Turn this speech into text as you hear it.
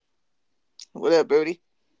What up, Booty?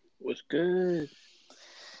 What's good?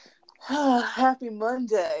 Happy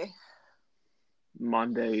Monday.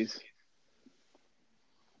 Mondays.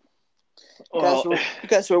 You guys Oh, were you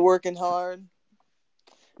guys were working hard.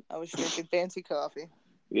 I was drinking fancy coffee.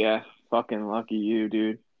 yeah. Fucking lucky you,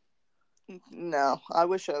 dude. No, I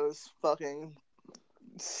wish I was fucking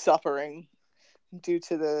suffering due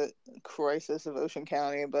to the crisis of Ocean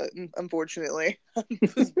County, but unfortunately, I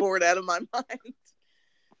was bored out of my mind.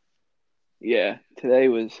 Yeah. Today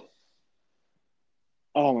was,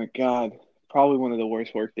 oh my God, probably one of the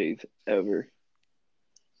worst work days ever.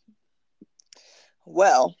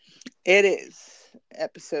 Well, it is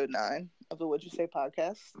episode 9 of the What'd You Say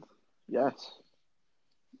podcast. Yes.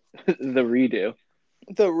 The redo.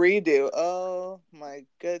 The redo. Oh my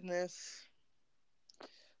goodness.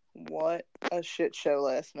 What a shit show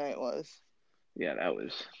last night was. Yeah, that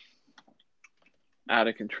was out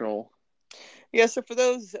of control. Yeah, so for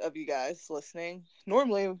those of you guys listening,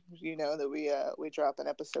 normally you know that we drop an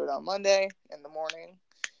episode on Monday in the morning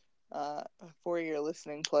for your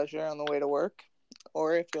listening pleasure on the way to work,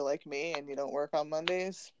 or if you're like me and you don't work on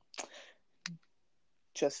Mondays,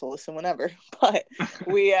 just listen whenever. But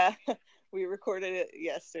we we recorded it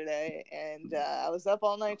yesterday, and I was up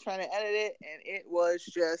all night trying to edit it, and it was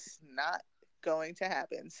just not going to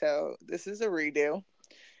happen. So this is a redo,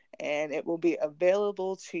 and it will be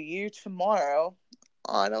available to you tomorrow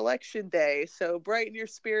on election day. So brighten your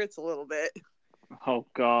spirits a little bit. Oh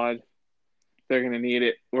God. They're going to need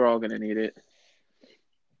it. We're all going to need it.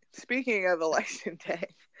 Speaking of election day,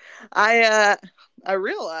 I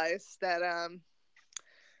realized that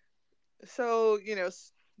so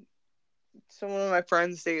some of my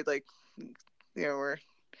friends, they like were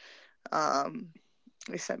um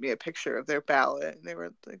they sent me a picture of their ballot, and they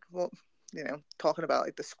were like, well, talking about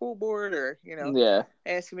like the school board, or Yeah.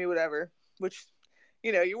 asking me whatever, which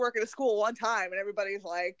you work at a school one time and everybody's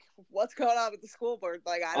like, what's going on with the school board?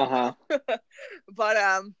 Like, I don't Uh-huh. know.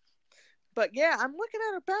 but yeah, I'm looking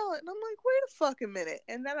at her ballot and I'm like, wait a fucking minute.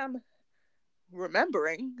 And then I'm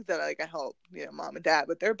remembering that like I help, mom and dad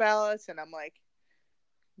with their ballots, and I'm like,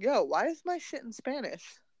 yo, why is my shit in Spanish?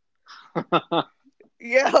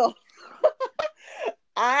 Yo,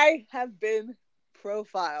 I have been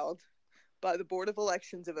profiled by the Board of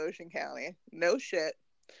Elections of Ocean County. No shit.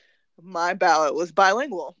 My ballot was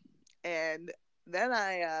bilingual. And then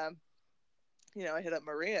I hit up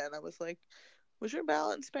Maria and I was like, was your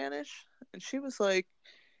ballot in Spanish? And she was like,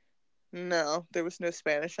 no, there was no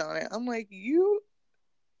Spanish on it. I'm like, you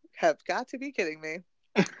have got to be kidding me.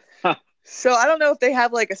 So I don't know if they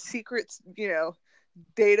have like a secret,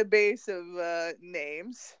 database of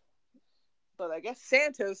names, but I guess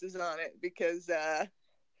Santos is on it because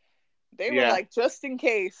they were Yeah. like, just in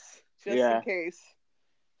case. Yeah.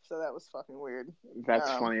 So that was fucking weird. That's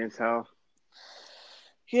funny as hell.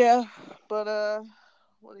 Yeah, but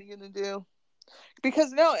what are you gonna do?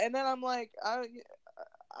 Because no, and then I'm like,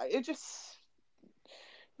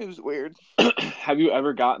 it was weird. Have you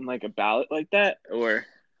ever gotten like a ballot like that, or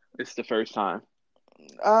it's the first time?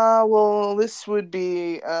 Well, this would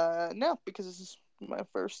be no, because this is my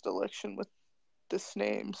first election with this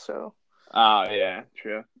name, so Oh, yeah,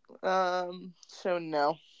 true. so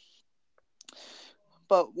no.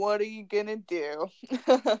 But what are you gonna do?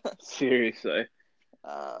 Seriously.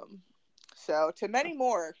 um, so to many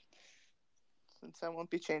more, since I won't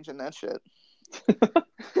be changing that shit.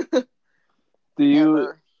 Do you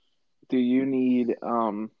Ever. do you need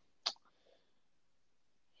I'm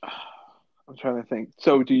trying to think.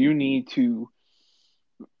 So do you need to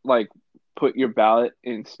like put your ballot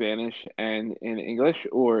in Spanish and in English,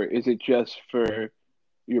 or is it just for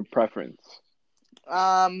your preference?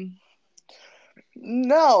 Um,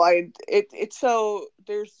 no, it's so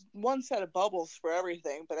there's one set of bubbles for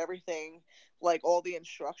everything, but everything, like all the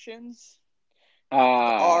instructions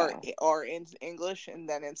are Ah, are in English and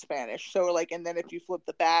then in Spanish. So like, and then if you flip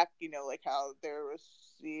the back, like how there was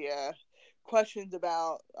the questions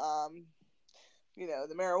about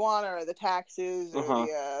the marijuana or the taxes or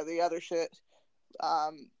uh-huh. the other shit,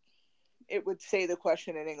 um, it would say the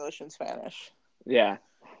question in English and Spanish. Yeah.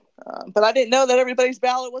 But I didn't know that everybody's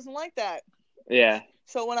ballot wasn't like that. Yeah.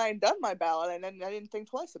 So when I done my ballot, I didn't think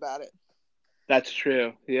twice about it. That's true.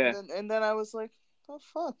 And Yeah. then I was like, oh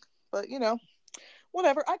fuck. But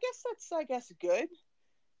whatever. I guess good.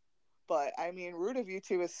 But I mean, rude of you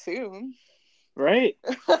to assume. Right?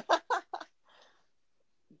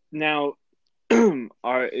 Now,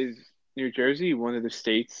 is New Jersey one of the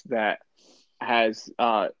states that has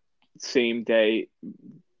same day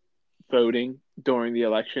voting during the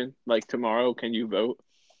election? Like tomorrow, can you vote?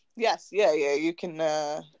 Yes, yeah. You can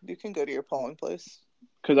go to your polling place.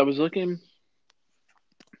 Because I was looking.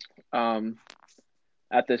 um,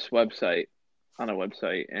 at this website on a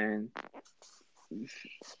website, and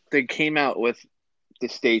they came out with the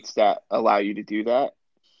states that allow you to do that,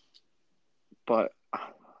 but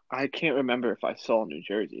I can't remember if I saw New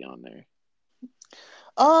Jersey on there.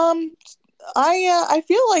 Um, I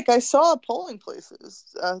feel like I saw polling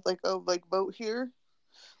places like vote here,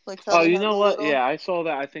 like how Oh, they you have know the what? little. Yeah, I saw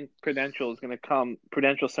that. I think Prudential is going to come.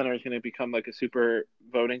 Prudential Center is going to become like a super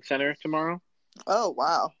voting center tomorrow. Oh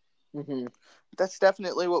wow, Hmm. that's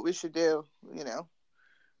definitely what we should do. You know,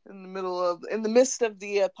 in the midst of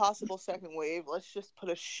the possible second wave, let's just put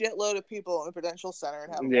a shitload of people in the Prudential Center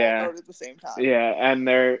and have them all Yeah, vote at the same time. yeah, and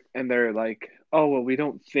they're like, oh well, we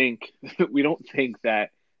don't think we don't think that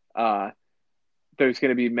uh there's going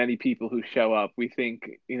to be many people who show up. We think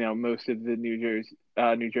most of the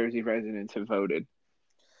New Jersey residents have voted,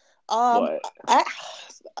 Um, but I,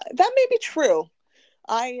 that may be true.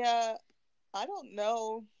 I I don't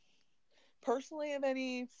know personally of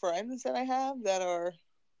any friends that I have that are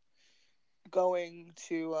going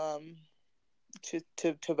to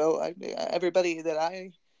vote. Everybody that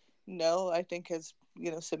I know, I think has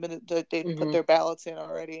submitted that they put hmm their ballots in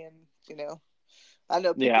already, and yeah, I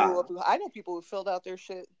know people who filled out their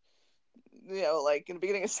shit, like in the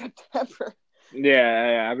beginning of September.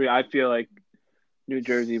 yeah. I mean, I feel like New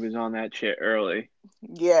Jersey was on that shit early.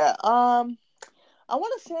 Yeah. I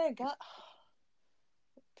want to say I got.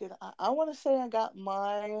 Did I want to say I got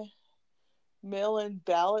my mail-in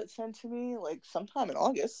ballot sent to me like sometime in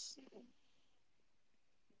August,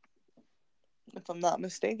 if I'm not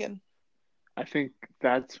mistaken. I think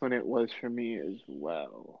that's when it was for me as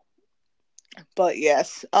well. But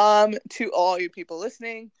yes, to all you people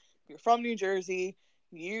listening, if you're from New Jersey,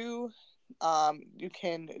 you you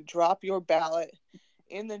can drop your ballot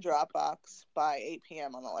in the drop box by 8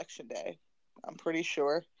 p.m. on election day. I'm pretty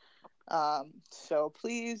sure. So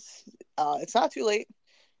please, it's not too late.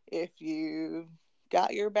 If you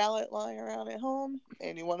got your ballot lying around at home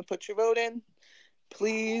and you want to put your vote in,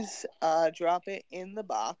 please drop it in the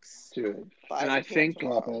box Dude, by And I 8 p.m. think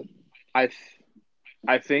drop tomorrow. it. I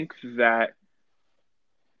I think that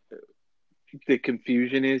the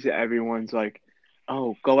confusion is that everyone's like,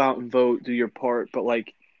 "Oh, go out and vote, do your part." But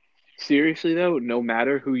like seriously though, no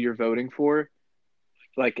matter who you're voting for,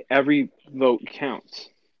 like every vote counts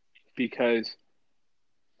because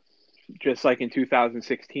just like in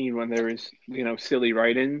 2016 when there was, silly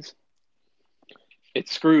write-ins, it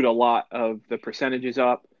screwed a lot of the percentages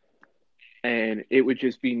up, and it would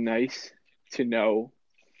just be nice to know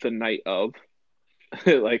the night of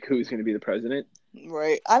like who's going to be the president.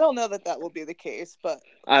 Right. I don't know that that will be the case, but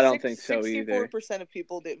I don't think so sixty-four either. percent of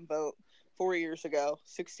people didn't vote 4 years ago.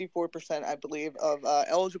 64%, I believe, of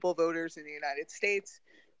eligible voters in the United States.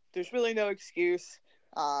 There's really no excuse.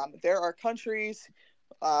 There are countries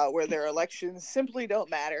where their elections simply don't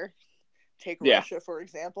matter. Take Yeah. Russia, for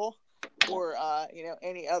example, or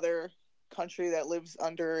any other country that lives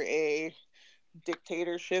under a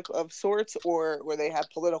dictatorship of sorts, or where they have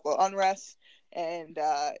political unrest, and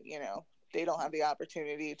they don't have the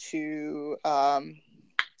opportunity to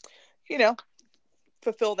you know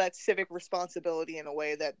fulfill that civic responsibility in a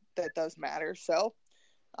way that does matter. So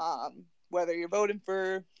whether you're voting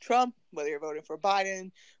for Trump, whether you're voting for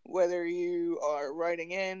Biden, whether you are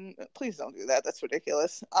writing in, please don't do that. That's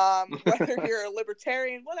ridiculous. Whether you're a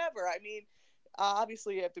libertarian, whatever. I mean,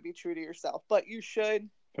 obviously you have to be true to yourself, but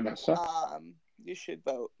Vanessa? you should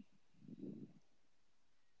vote.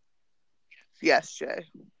 Yes, Jay.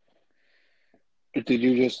 Did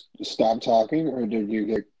you just stop talking or did you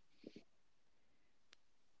get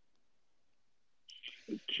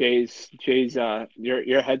Jay's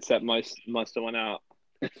your headset must have went out.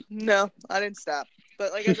 No, I didn't stop.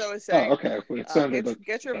 But like as I was Oh, saying, okay. Well, it sounded like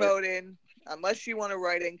get your sorry. vote in. Unless you want to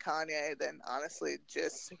write in Kanye, then honestly,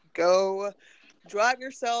 just go drive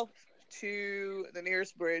yourself to the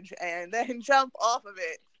nearest bridge and then jump off of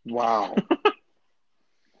it. Wow.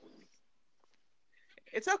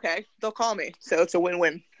 It's okay. They'll call me, so it's a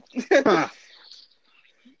win-win. Huh.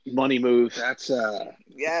 Money moves. That's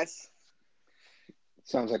Yes.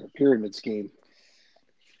 sounds like a pyramid scheme.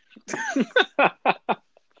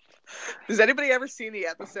 Has anybody ever seen the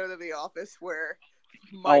episode of The Office where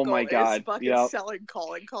Oh my Michael is God. fucking Yep. selling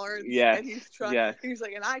calling cards Yes. and Yes. he's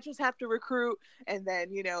like, and I just have to recruit, and then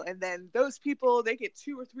and then those people, they get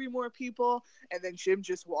 2 or 3 more people, and then Jim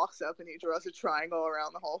just walks up and he draws a triangle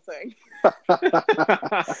around the whole thing.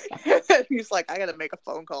 He's like, I gotta make a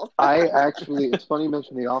phone call. It's funny you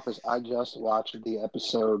mentioned The Office. I just watched the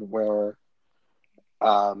episode where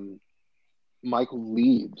um, Michael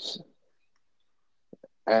leaves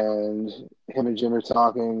and him and Jim are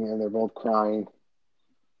talking and they're both crying.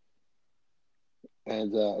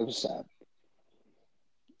 and it was sad.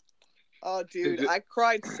 Oh, dude, I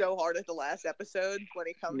cried so hard at the last episode when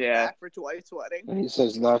he comes back for Dwight's wedding. And he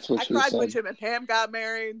says, "That's what I she cried said." when Jim and Pam got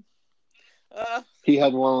married. He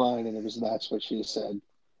had one line, and it was, "That's what she said."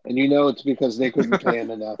 And you know it's because they couldn't pay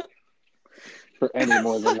him enough for any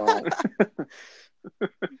more than that.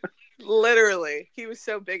 Literally. He was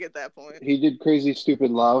so big at that point. He did Crazy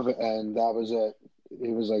Stupid Love, and that was it.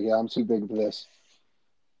 He was like, "Yeah, I'm too big for this."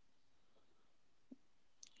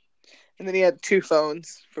 And then he had 2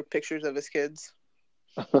 phones for pictures of his kids.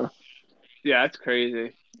 Yeah, that's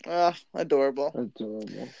crazy. Adorable.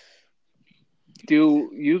 Adorable. Do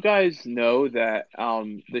you guys know that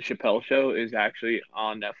the Chappelle Show is actually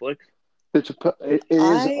on Netflix? It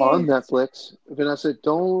is on Netflix. Vanessa,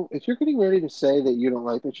 if you're getting ready to say that you don't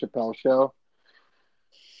like the Chappelle Show,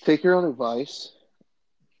 take your own advice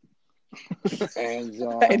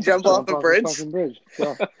and jump off a bridge. The fucking bridge.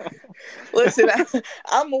 Yeah. Listen,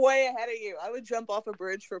 I'm way ahead of you. I would jump off a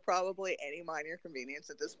bridge for probably any minor convenience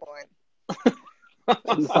at this point.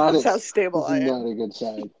 That's how stable I am. Not a good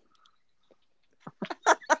sign.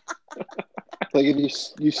 Like if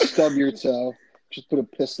you stub your toe, just put a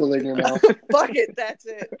pistol in your mouth. Fuck it, that's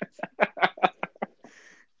it.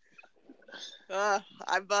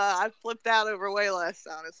 I've flipped out over way less,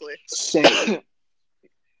 honestly. Same.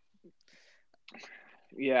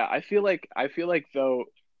 Yeah, I feel like though,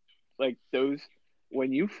 like those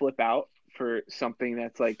when you flip out for something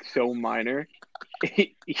that's like so minor,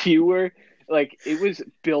 you were like it was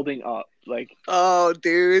building up. Like, oh,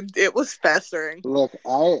 dude, it was festering. Look,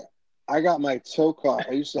 I got my toe caught.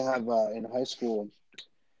 I used to have in high school.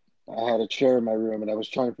 I had a chair in my room, and I was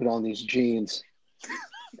trying to put on these jeans,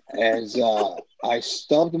 and I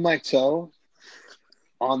stubbed my toe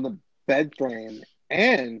on the bed frame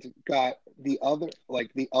and got the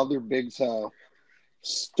other big toe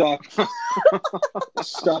stuck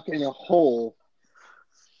in a hole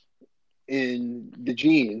in the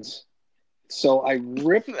jeans. So I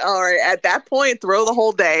ripped. All right, at that point, throw the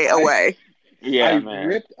whole day away.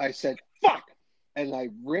 I said, "Fuck," and I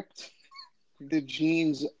ripped the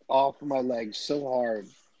jeans off my legs so hard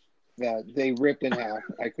that they ripped in half.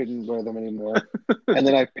 I couldn't wear them anymore. And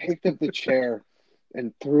then I picked up the chair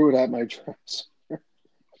and threw it at my dresser.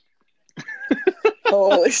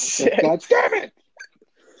 Holy shit. God damn it!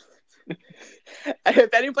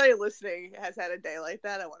 If anybody listening has had a day like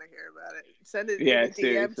that, I want to hear about it. Send it in a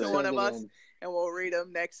DM to one of us, and we'll read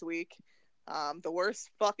them next week. The worst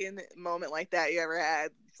fucking moment like that you ever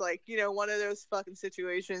had. It's like, one of those fucking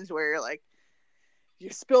situations where you're like, you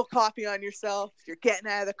spill coffee on yourself, you're getting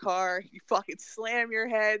out of the car, you fucking slam your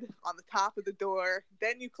head on the top of the door,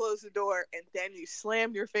 then you close the door, and then you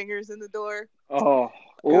slam your fingers in the door. Oh,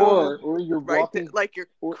 or you're walking like you're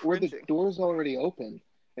or the door's already open,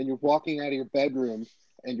 and you're walking out of your bedroom,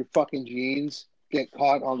 and your fucking jeans get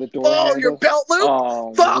caught on the door. Oh, your belt loop!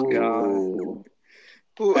 Oh, fuck! God.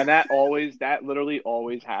 And that literally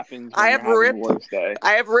always happens. I have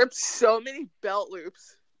ripped so many belt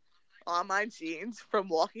loops on my jeans from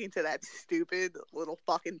walking to that stupid little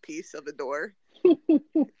fucking piece of a door.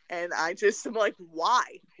 And I just am like, why?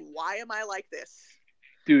 Why am I like this?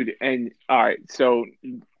 Dude, and all right, so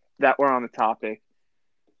that we're on the topic.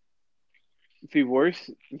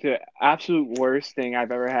 The absolute worst thing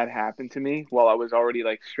I've ever had happen to me while I was already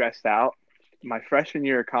like stressed out, my freshman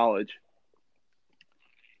year of college,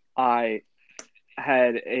 I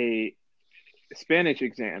had a Spanish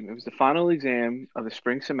exam. It was the final exam of the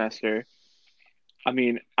spring semester. I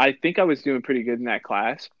mean, I think I was doing pretty good in that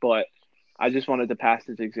class, but I just wanted to pass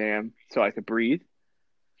this exam so I could breathe.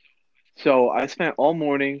 So I spent all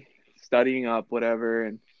morning studying up, whatever,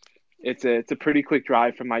 and it's a pretty quick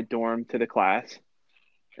drive from my dorm to the class.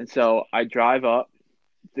 And so I drive up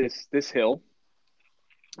this hill,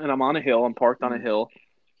 and I'm on a hill. I'm parked on a hill,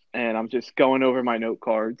 and I'm just going over my note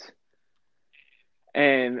cards.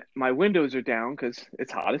 And my windows are down because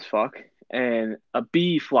it's hot as fuck, and a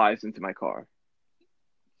bee flies into my car.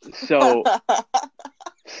 So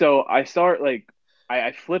I start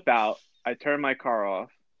I flip out. I turn my car off,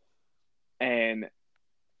 and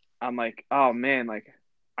I'm like, oh man,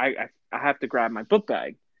 I have to grab my book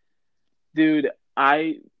bag. Dude,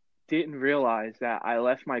 I didn't realize that I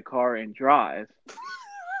left my car in drive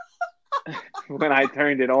when I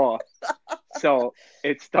turned it off. So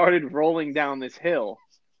it started rolling down this hill.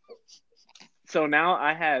 So now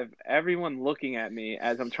I have everyone looking at me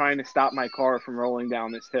as I'm trying to stop my car from rolling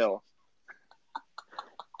down this hill.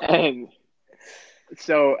 And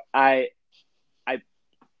so I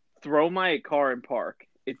throw my car in park.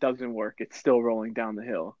 It doesn't work. It's still rolling down the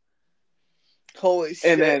hill. Holy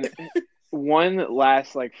shit. And then one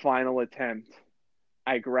last final attempt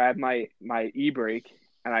I grab my e-brake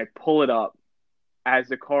and I pull it up. As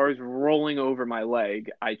the car is rolling over my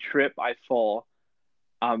leg, I trip, I fall.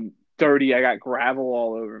 I'm dirty. I got gravel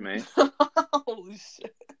all over me. Holy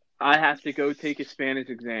shit. I have to go take a Spanish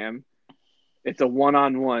exam. It's a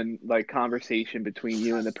one-on-one like conversation between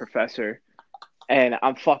you and the professor. And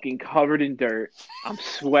I'm fucking covered in dirt. I'm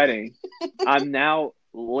sweating. I'm now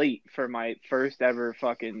late for my first ever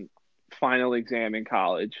fucking final exam in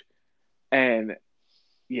college. And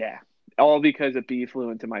yeah, all because a bee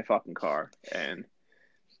flew into my fucking car. And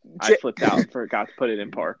I flipped out and forgot to put it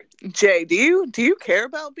in park. Jay, do you care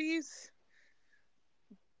about bees?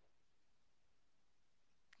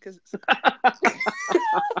 Because it's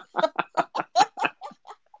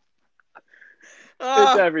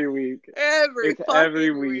every week.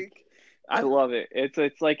 Every week. I love it.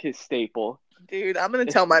 It's like his staple. Dude, I'm gonna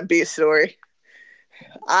tell my bee story.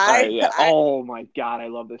 Oh my god, I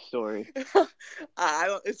love this story. I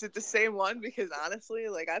don't. Is it the same one? Because honestly,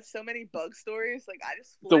 like I have so many bug stories. Like I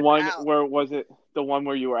just the one out. Where was it? The one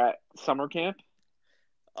where you were at summer camp?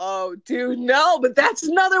 Oh, dude, no, but that's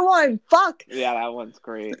another one. Fuck. Yeah, that one's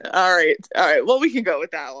great. All right. Well, we can go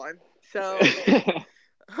with that one. So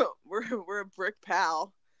we're a brick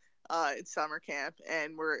pal at summer camp,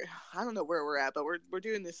 and I don't know where we're at, but we're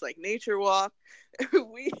doing this like nature walk.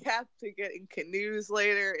 We have to get in canoes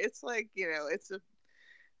later. It's like, it's a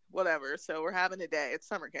whatever. So we're having a day. It's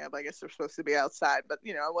summer camp. I guess they're supposed to be outside, but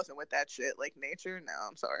I wasn't with that shit like nature. No,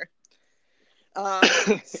 I'm sorry.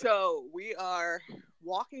 So we are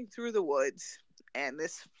walking through the woods, and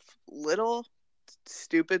this little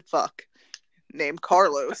stupid fuck named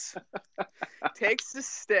Carlos takes the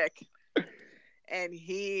stick and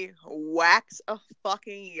he whacks a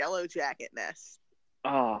fucking yellow jacket nest.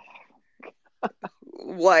 Oh.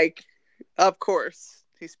 Like, of course,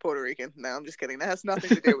 he's Puerto Rican. No, I'm just kidding. That has nothing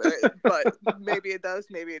to do with it, but maybe it does,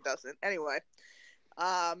 maybe it doesn't. Anyway,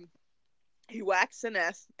 he whacks the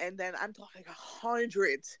nest, and then I'm talking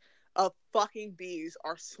hundreds of fucking bees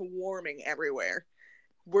are swarming everywhere.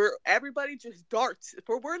 Where everybody just darts.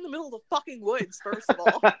 We're in the middle of the fucking woods, first of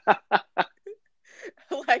all.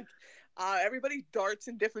 Like, everybody darts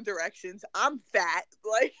in different directions. I'm fat.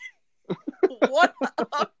 Like, what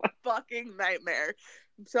a fucking nightmare.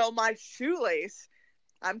 So my shoelace,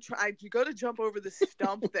 you go to jump over the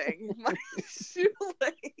stump thing. My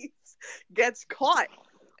shoelace gets caught.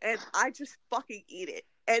 And I just fucking eat it.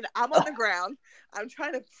 And I'm on the ground. I'm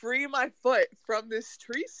trying to free my foot from this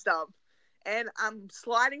tree stump. And I'm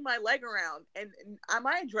sliding my leg around. And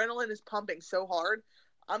my adrenaline is pumping so hard.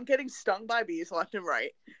 I'm getting stung by bees left and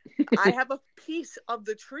right. I have a piece of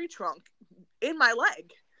the tree trunk in my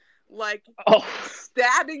leg. Like,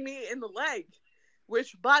 stabbing me in the leg.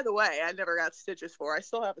 Which, by the way, I never got stitches for. I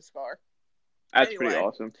still have a scar. That's pretty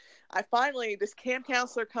awesome. This camp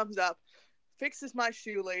counselor comes up, fixes my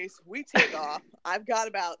shoelace. We take off. I've got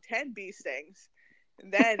about 10 bee stings.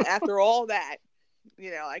 And then after all that,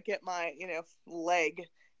 I get my, leg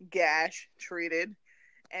gash treated.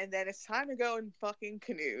 And then it's time to go in fucking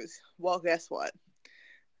canoes. Well, guess what?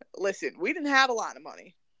 Listen, we didn't have a lot of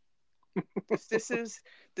money. This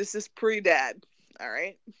is pre-dad. All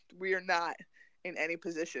right? We are not in any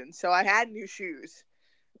position. So I had new shoes,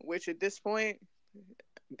 which at this point,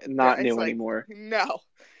 not new anymore. No.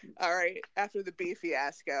 All right. After the bee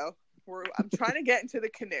fiasco, I'm trying to get into the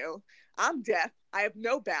canoe. I'm deaf. I have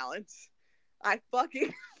no balance. I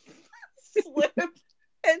fucking slip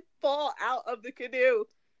and fall out of the canoe.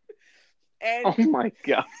 And oh my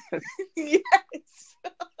god. Yes.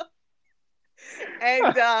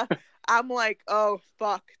 And I'm like, oh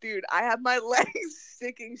fuck, dude, I have my legs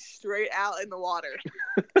sticking straight out in the water.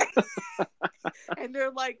 And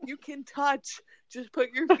they're like, you can touch, just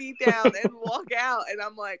put your feet down and walk out. And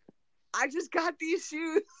I'm like, I just got these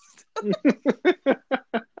shoes.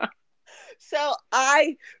 So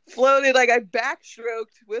I floated, like I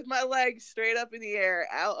backstroked with my legs straight up in the air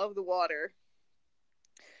out of the water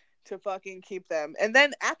to fucking keep them. And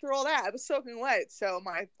then after all that, I was soaking wet, so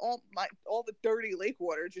all the dirty lake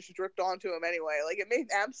water just dripped onto him anyway. Like, it made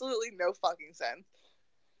absolutely no fucking sense.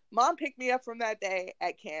 Mom picked me up from that day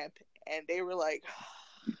at camp, and they were like,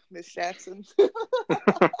 Miss Jackson.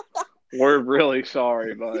 We're really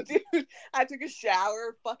sorry, bud. Dude, I took a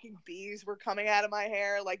shower. Fucking bees were coming out of my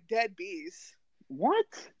hair, like dead bees. What?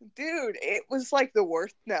 Dude, it was like the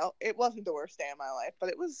worst. No, it wasn't the worst day of my life, but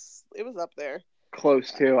it was up there.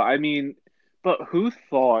 Close to. I mean, but who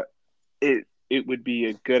thought it would be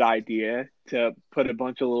a good idea to put a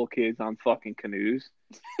bunch of little kids on fucking canoes?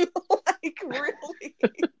 Like, really?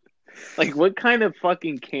 Like, what kind of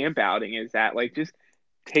fucking camp outing is that? Like, just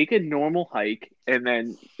take a normal hike and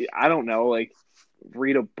then, I don't know, like,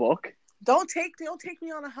 read a book. Don't take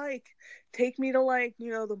me on a hike. Take me to, like,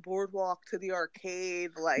 the boardwalk, to the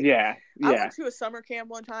arcade. Like, Yeah, I yeah, went to a summer camp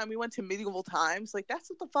one time. We went to medieval times. Like, that's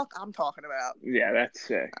what the fuck I'm talking about. yeah. That's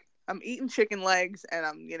sick. I'm eating chicken legs and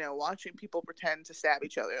I'm, watching people pretend to stab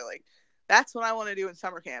each other. Like, that's what I want to do in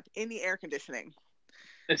summer camp in the air conditioning.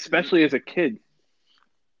 Especially as a kid.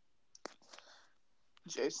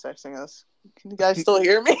 Jay's texting us. Can you guys still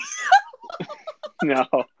hear me? No,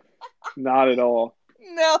 not at all.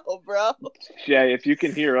 No, bro. Jay, if you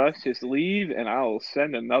can hear us, just leave and I'll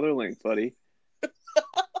send another link, buddy.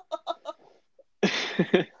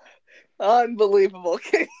 Unbelievable.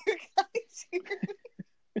 Can you guys hear me?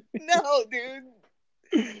 No, dude.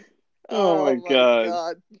 Oh my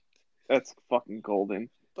God. That's fucking golden.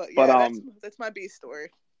 But yeah, that's my bee story.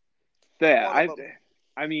 Yeah,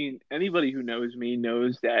 I mean, anybody who knows me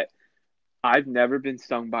knows that I've never been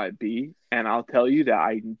stung by a bee, and I'll tell you that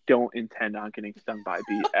I don't intend on getting stung by a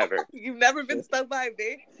bee ever. You've never been stung by a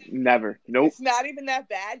bee? Never. Nope. It's not even that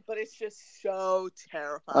bad, but it's just so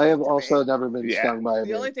terrifying. I have also never been stung by a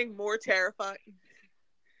bee. The only thing more terrifying.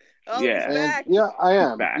 Oh, yeah. he's back. Yeah, I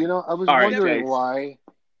am. Back. I was All wondering why.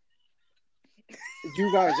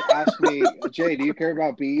 You guys asked me, Jay, do you care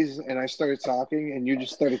about bees? And I started talking, and you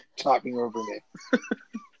just started talking over me.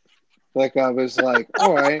 Like, I was like,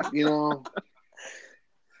 all right,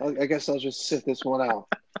 I guess I'll just sit this one out.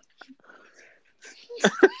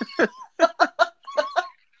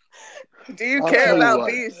 Do you care about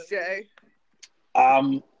bees, Jay?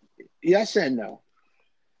 Yes and no.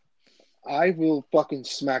 I will fucking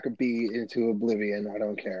smack a bee into oblivion. I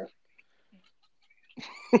don't care.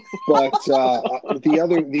 But the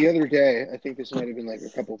other day, I think this might have been like a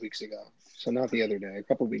couple of weeks ago. So not the other day, a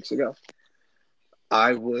couple of weeks ago.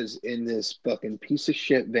 I was in this fucking piece of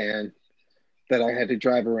shit van that I had to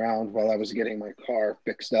drive around while I was getting my car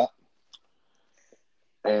fixed up,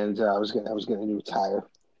 and I was getting a new tire,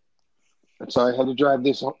 and so I had to drive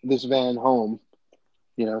this van home,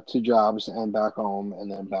 to jobs and back home, and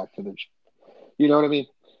then back to you know what I mean?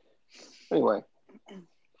 Anyway.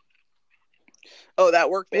 Oh, that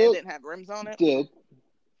work van didn't have rims on it? Did.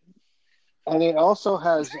 And it also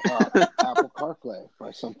has Apple CarPlay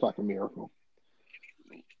by some fucking miracle.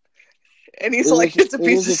 And he's like, it's a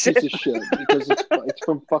piece of shit. Because it's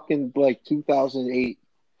from fucking like 2008.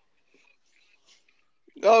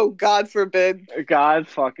 Oh, God forbid. God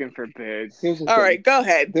fucking forbid. All right, go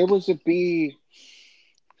ahead. There was a bee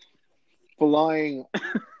flying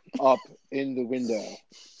up in the window.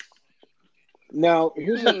 Now,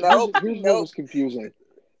 here's what was confusing.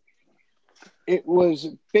 It was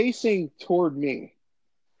facing toward me,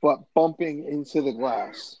 but bumping into the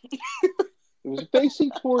glass. It was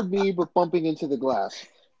facing toward me, but bumping into the glass.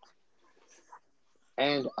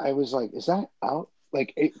 And I was like, is that out?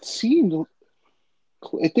 Like, it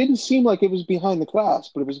didn't seem like it was behind the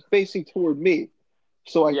glass, but it was facing toward me.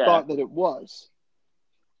 So I thought that it was.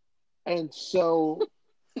 And so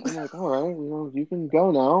I'm like, all right, you can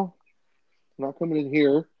go now. I'm not coming in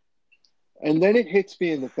here. And then it hits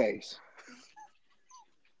me in the face.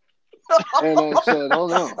 And I said, oh,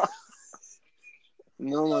 no.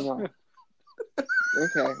 No.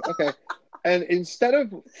 Okay. And instead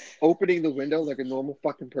of opening the window like a normal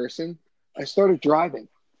fucking person, I started driving.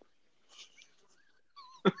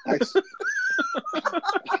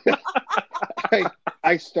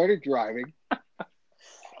 I started driving.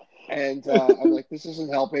 And I'm like, this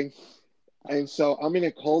isn't helping. And so I'm in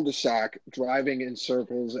a cul-de-sac driving in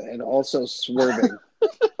circles and also swerving.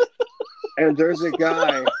 And there's a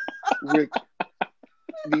guy with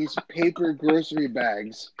these paper grocery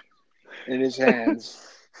bags in his hands,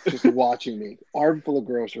 just watching me, armful of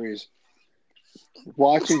groceries,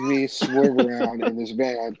 watching me swerve around in this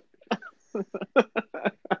van.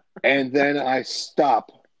 And then I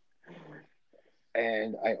stop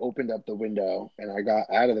and I opened up the window and I got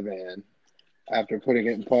out of the van after putting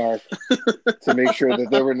it in park to make sure that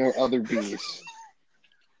there were no other bees.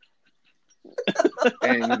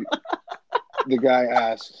 And the guy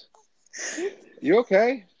asked, "You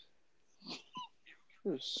okay?"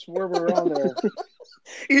 Swerving around there.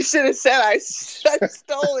 You should have said I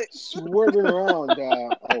stole it. Swerving around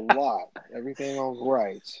a lot. Everything all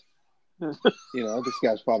right. This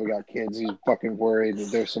guy's probably got kids. He's fucking worried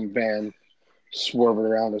that there's some van swerving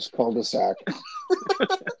around his cul-de-sac.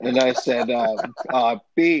 And I said,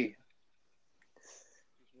 B.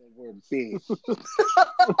 Word B.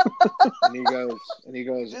 and he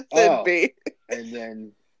goes, oh. B. And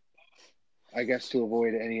then I guess to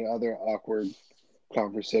avoid any other awkward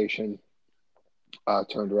conversation,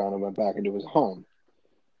 turned around and went back into his home.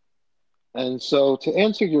 And so to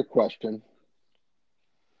answer your question,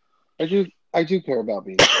 I I do care about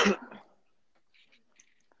being.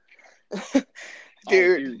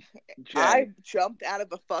 Dude, Jay. I jumped out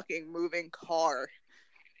of a fucking moving car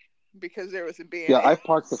because there was a B&A. Yeah, I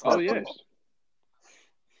parked the car Oh, yeah. first.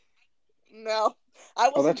 No, I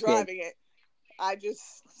wasn't that's good. driving it. I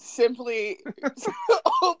just simply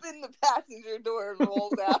opened the passenger door and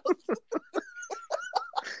rolled out.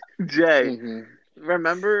 Jay, Mhm.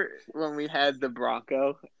 remember when we had the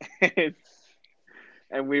Bronco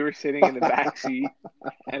and we were sitting in the back seat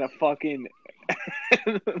and a fucking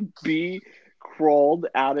bee crawled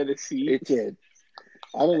out of the seat? It did.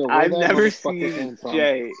 I don't know where I've that never motherfucker came seen from,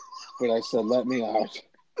 Jay. but I said, "Let me out."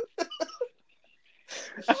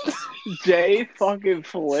 Jay fucking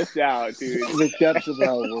flipped out, dude. The depths of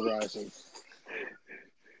hell were rising.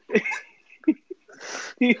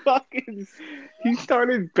 He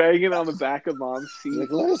started banging on the back of Mom's He's seat.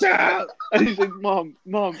 like, "Let us out!" And he's like,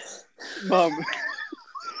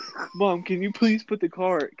 Mom, can you please put the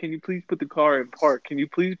car in park? Can you please put the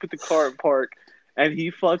car in park? And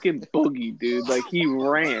he fucking boogied, dude. Like, he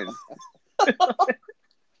ran.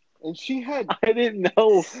 And she had I didn't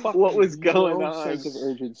know what was going no on. sense of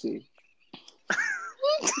urgency.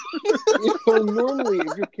 Normally,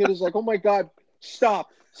 if your kid is like, "Oh my God, stop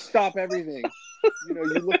everything," you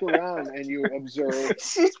look around and you observe.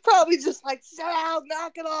 She's probably just like, "Sit down,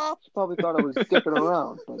 knock it off." She probably thought I was dipping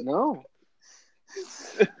around, but no.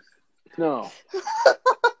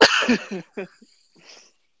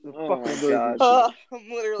 Oh my God. I'm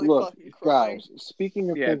literally Look, fucking crying. guys, speaking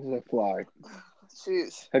of Yeah. things that fly,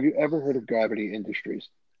 Jeez. have you ever heard of Gravity Industries?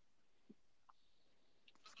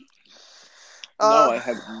 No, I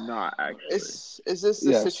have not, actually. Is this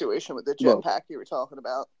the Yes. situation with the Look. jetpack you were talking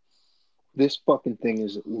about? This fucking thing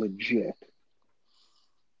is legit.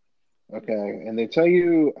 Okay, and they tell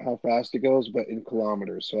you how fast it goes, but in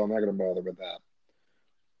kilometers, so I'm not going to bother with that.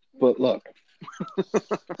 But look.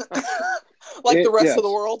 Like the rest yes. of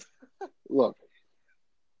the world? Look.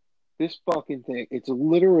 This fucking thing,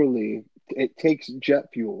 it takes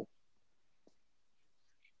jet fuel.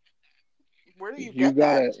 Where do you get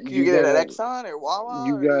that? Do you get it at Exxon or Wawa?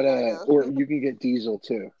 Or you can get diesel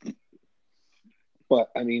too.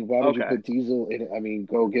 But, I mean, why would you Okay. put diesel in it? I mean,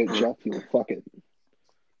 go get jet fuel. Fuck it.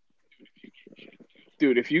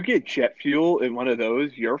 Dude, if you get jet fuel in one of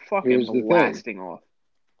those, you're fucking Here's the blasting off.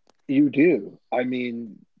 You do. I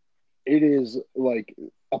mean, it is like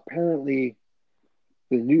apparently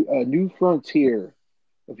the new frontier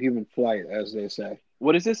of human flight, as they say.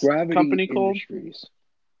 What is this Gravity company called? Industries.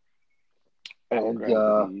 And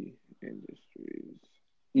Gravity Industries.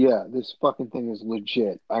 Yeah, this fucking thing is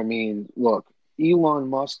legit. I mean, look, Elon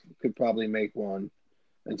Musk could probably make one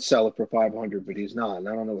and sell it for 500, but he's not. And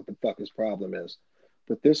I don't know what the fuck his problem is.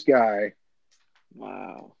 But this guy,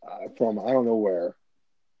 Wow, from I don't know where,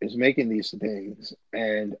 is making these things,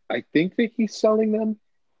 and I think that he's selling them.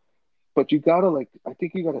 But you gotta I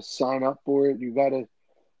think you gotta sign up for it.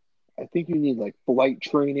 I think you need flight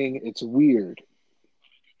training. It's weird.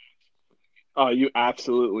 Oh, you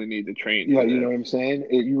absolutely need to train. Yeah, you know what I'm saying?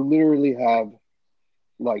 You literally have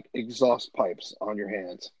exhaust pipes on your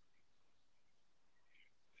hands.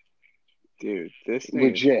 Dude, this thing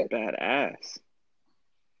Legit. is badass.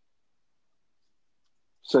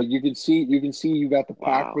 So you can see you got the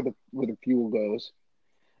pack Wow. where the fuel goes,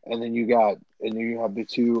 and then you have the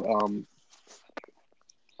two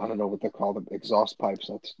I don't know what they're called, exhaust pipes.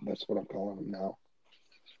 That's what I'm calling them now.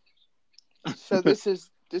 So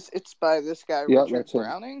it's by this guy, Yeah, Richard that's him.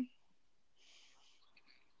 Browning?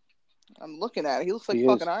 I'm looking at it. He looks like He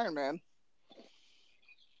fucking is. Iron Man.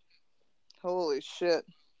 Holy shit.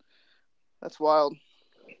 That's wild.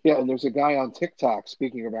 Yeah, and there's a guy on TikTok,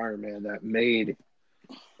 speaking of Iron Man, that made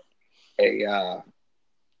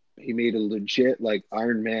he made a legit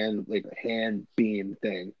Iron Man hand beam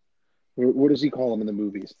thing. What does he call them in the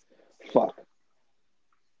movies? Fuck.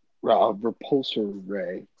 Repulsor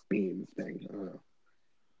ray beam thing. I don't know.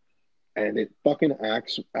 And it fucking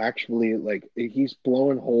actually he's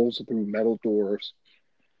blowing holes through metal doors.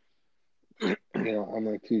 I'm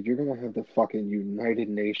like, dude, you're gonna have the fucking United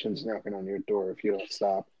Nations knocking on your door if you don't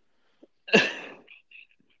stop.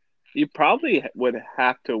 You probably would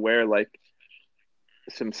have to wear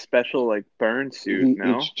some special burn suit,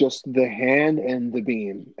 no? It's just the hand and the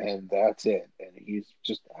beam, and that's it. And he's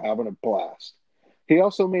just having a blast. He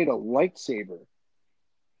also made a lightsaber,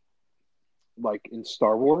 like in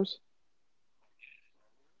Star Wars.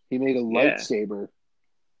 He made a lightsaber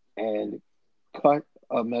and cut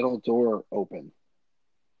a metal door open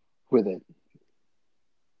with it.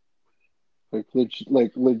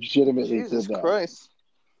 Legitimately Jesus did that. Christ.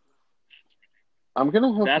 I'm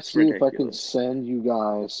gonna have That's to see if I can ridiculous. send you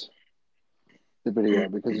guys the video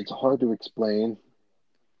because it's hard to explain.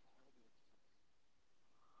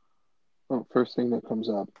 Oh, first thing that comes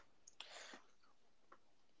up.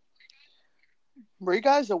 Were you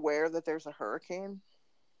guys aware that there's a hurricane?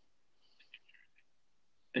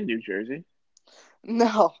 In New Jersey?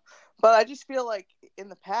 No, but I just feel like in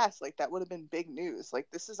the past, like that would have been big news. Like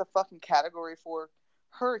this is a fucking Category 4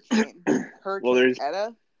 hurricane, Hurricane Well,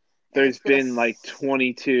 Eta. there's been like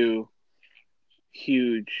 22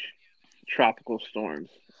 huge tropical storms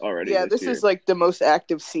already Yeah, this this year. is like the most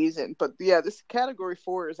active season. But yeah, this Category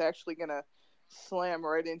 4 is actually gonna slam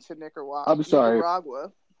right into Nicaragua. I'm sorry.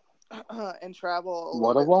 Nicaragua, and travel a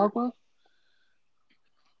What little a bit through Wagwa?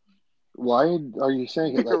 Why are you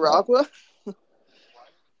saying it like that? Nicaragua.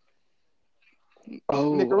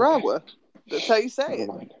 Oh, Nicaragua. okay. That's how you say Never it.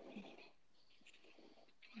 mind.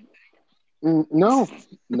 No,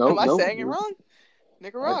 Am I no. saying it wrong? I heard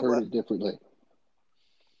Nicaragua. it differently.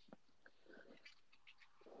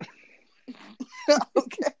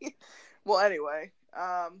 Okay. Well, anyway,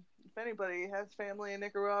 if anybody has family in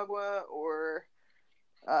Nicaragua or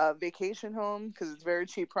vacation home because it's very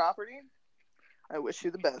cheap property, I wish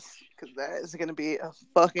you the best because that is going to be a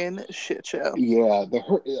fucking shit show. Yeah,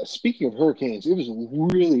 speaking of hurricanes, it was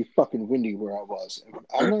really fucking windy where I was.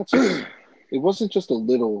 I'm not just. It wasn't just a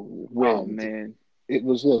little wind. Oh man, it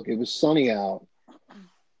was sunny out,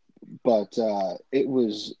 but it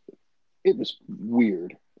was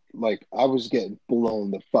weird. Like I was getting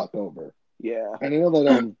blown the fuck over. yeah. And I know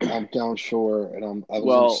that I'm down shore and I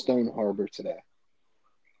was in Stone Harbor today,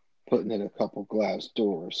 putting in a couple glass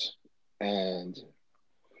doors, and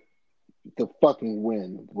the fucking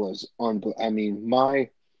wind was unbelievable. I mean,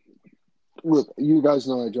 look, you guys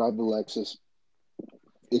know I drive the Lexus.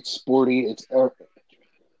 It's sporty. You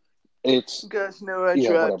guys know I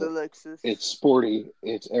drive the Lexus. It's sporty.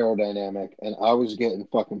 It's aerodynamic, and I was getting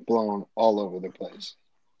fucking blown all over the place.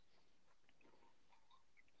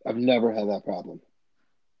 I've never had that problem.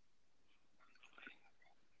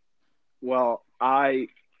 Well, I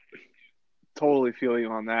totally feel you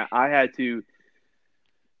on that. I had to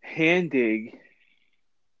hand dig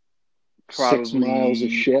probably 6 miles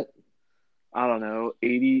of shit. I don't know,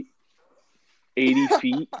 80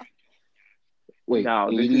 feet. Wait, no,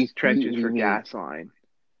 80 this is trenches feet, for gas line.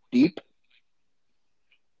 Deep?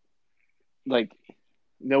 Like,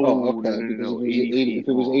 no, oh, okay. no, Because if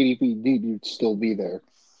it was 80 feet deep, you'd still be there.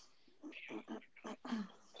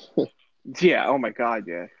 Yeah, oh my God,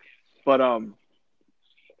 yeah. But,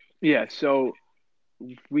 yeah, so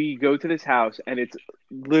we go to this house, and it's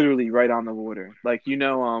literally right on the water. Like,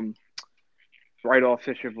 right off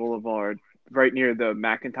Fisher Boulevard, right near the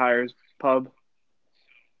McIntyre's pub.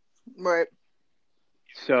 Right.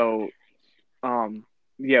 So,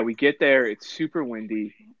 yeah, we get there. It's super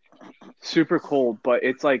windy, super cold, but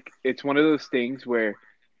it's one of those things where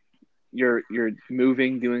you're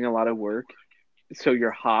moving, doing a lot of work, so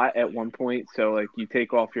you're hot at one point. So like you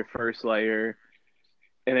take off your first layer,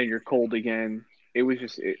 and then you're cold again. It was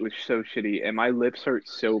so shitty, and my lips hurt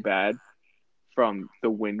so bad from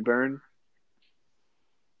the windburn.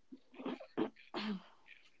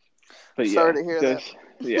 But sorry to hear that.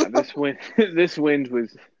 Yeah, this wind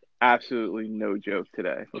was absolutely no joke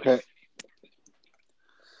today. Okay.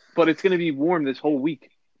 But it's going to be warm this whole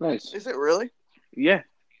week. Nice. Is it really? Yeah.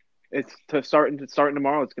 It's starting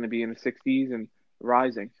tomorrow. It's going to be in the 60s and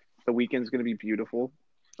rising. The weekend's going to be beautiful,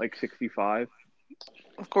 like 65.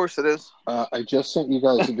 Of course it is. I just sent you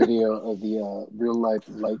guys a video of the real life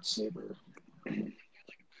lightsaber.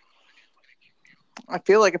 I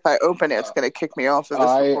feel like if I open it, it's going to kick me off of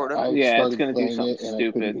this recording. It's going to do something stupid.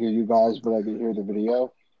 I couldn't hear you guys, but I could hear the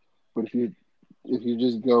video. But if you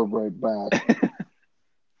just go right back.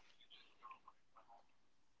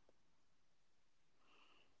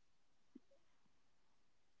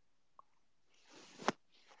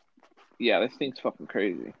 Yeah, this thing's fucking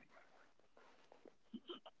crazy.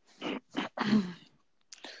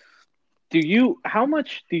 How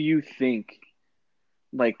much do you think,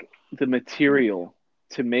 like, the material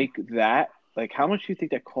to make that, like, how much do you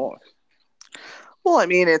think that costs? Well, I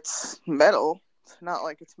mean, it's metal. It's not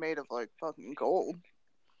like it's made of, like, fucking gold.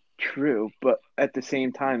 True, but at the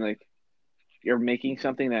same time, like, you're making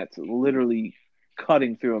something that's literally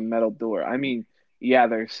cutting through a metal door. I mean, yeah,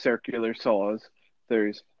 there's circular saws,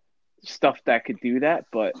 there's stuff that could do that,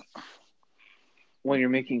 but when you're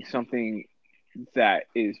making something that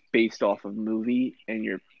is based off of movie and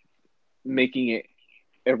you're making it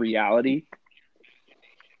a reality,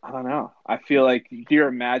 I don't know. I feel like your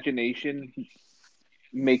imagination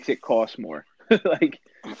makes it cost more. Like,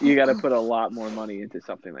 you got to put a lot more money into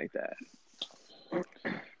something like that.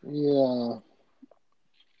 Yeah.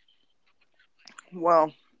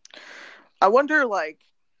 Well, I wonder, like,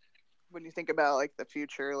 when you think about like the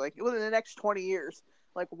future, like within the next 20 years,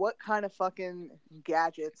 like what kind of fucking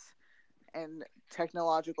gadgets and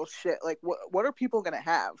technological shit, like what are people gonna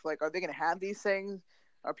have? Like, are they gonna have these things?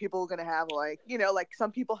 Are people gonna have, like, like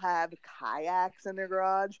some people have kayaks in their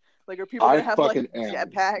garage? Like, are people I gonna have like fucking am.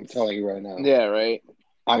 I'm jetpacks? telling you right now. Yeah, right.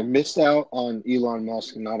 I missed out on Elon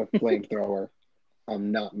Musk, not a flamethrower.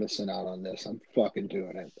 I'm not missing out on this. I'm fucking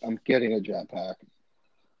doing it. I'm getting a jetpack.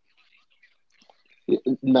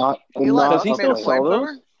 Not Elon Does he Musk up made a still like, sell those?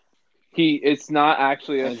 flamethrower. It's not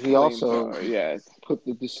actually a and he also flamethrower. Yeah, put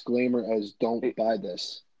the disclaimer as "Don't buy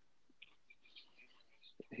this."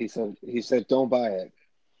 He said don't buy it.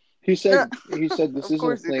 He Yeah, said this of isn't a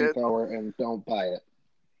course he did. flamethrower and don't buy it.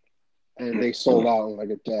 And they sold out in like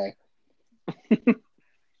a day.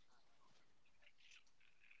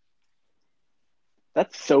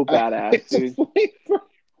 that's so badass, It's a dude. flamethrower.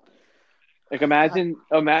 Like imagine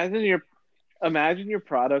your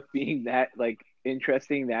product being that like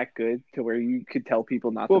interesting, that good to where you could tell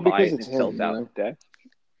people not to Well, buy because it and it's it sells him, out in a day.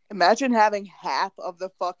 Imagine having half of the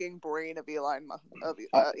fucking brain of Elon Musk.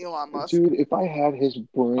 Dude, if I had his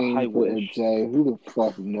brain I for a wish. day, who the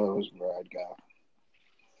fuck knows where I'd go?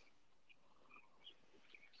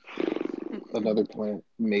 Another plant,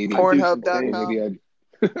 maybe. I'd do some Or things. Pornhub.com. maybe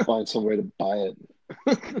I'd find some way to buy it.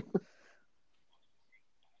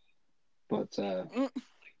 But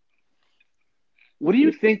What do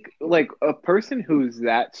you think? Like a person who's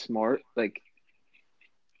that smart, like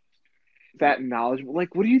that knowledgeable,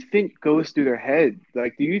 like what do you think goes through their head?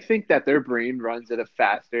 Like, do you think that their brain runs at a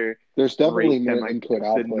faster there's definitely rate than more like input the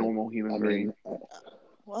output. normal human I brain? mean,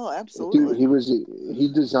 Well, dude, absolutely. he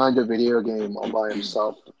designed a video game all by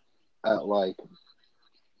himself at like,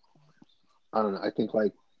 I don't know, I think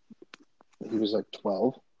like he was like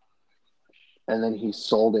 12, and then he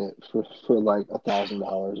sold it for like $1,000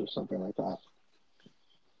 or something like that.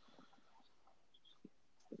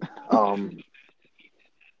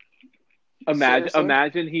 Seriously.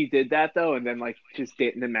 Imagine he did that though, and then like just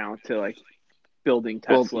didn't amount to like building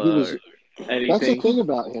Well, Tesla he was. or That's the anything, thing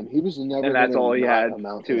about him. He was never and going that's to all he not had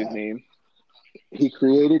amount to to his that. name. He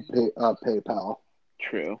created PayPal.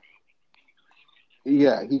 True.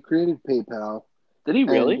 Yeah, he created PayPal, Did he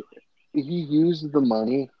really? and he used the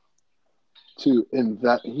money to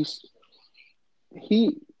invest.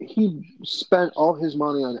 He spent all his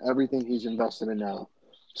money on everything he's invested in now.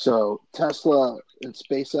 So Tesla and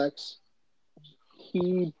SpaceX,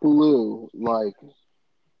 he blew like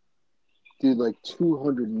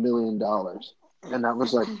 $200 million, and that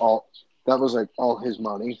was like all. That was like all his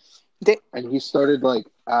money, They, and he started like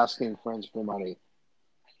asking friends for money.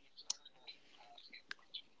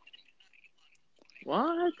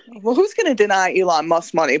 What? well, who's gonna deny Elon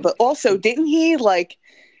Musk money? But also, didn't he like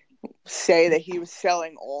say that he was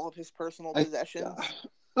selling all of his personal I possessions?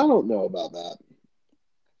 I don't know about that.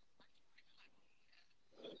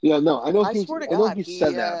 Yeah, no, I know I swear to I know God, he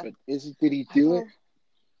said that, but did he I do thought, it?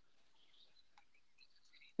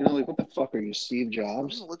 You know, like what the fuck are you, Steve I'm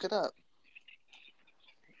Jobs? gonna look it up.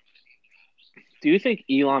 Do you think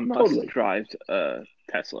Elon Musk Totally. drives a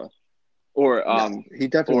Tesla or No, he or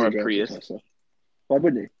definitely a drives Prius? a Tesla. Why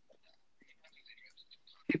wouldn't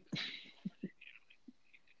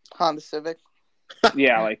Honda Civic.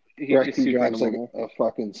 Yeah, like he? he's Correct, just he super drives like normal. a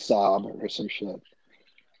fucking Saab or some shit.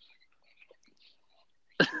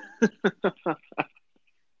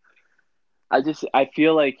 I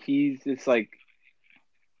feel like he's just like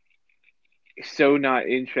so not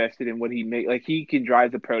interested in what he make. Like he can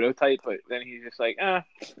drive the prototype, but then he's just like,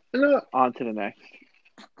 No, on to the next.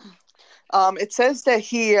 It says that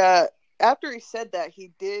he after he said that,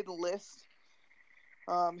 he did list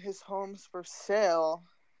his homes for sale.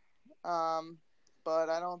 But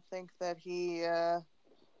I don't think that I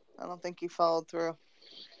don't think he followed through.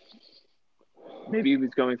 Maybe he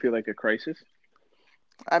was going through like a crisis.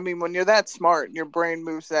 I mean, when you're that smart and your brain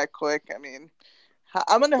moves that quick, I mean,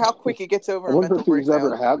 I wonder how quick he gets over I a wonder mental if he's ever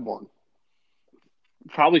breakdown. had one.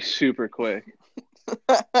 Probably super quick.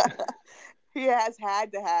 He has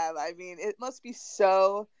had to have. I mean, it must be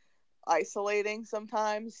so isolating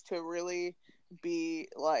sometimes to really be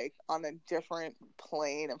like on a different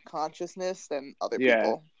plane of consciousness than other Yeah.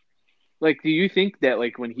 people. Like, do you think that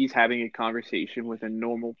like when he's having a conversation with a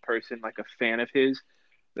normal person, like a fan of his,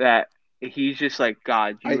 that he's just like,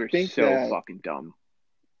 God, I you are think so that fucking dumb.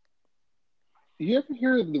 you ever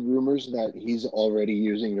hear of the rumors that he's already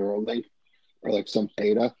using Neuralink or like some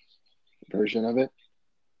beta version of it,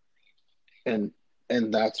 and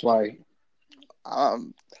that's why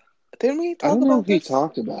Didn't we I talk don't know about if he this?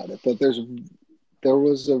 talked about it, but there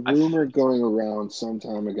was a rumor going around some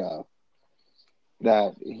time ago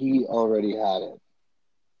that he already had it.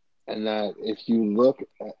 And that if you look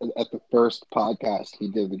at the first podcast he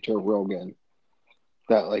did with Joe Rogan,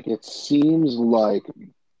 that like it seems like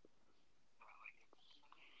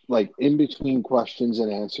in between questions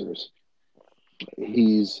and answers,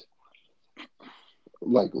 he's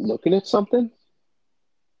like looking at something,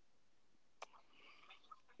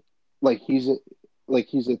 like he's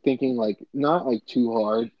thinking like not like too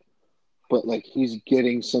hard, but like he's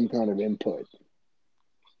getting some kind of input.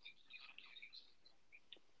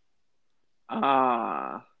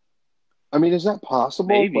 Ah, I mean, is that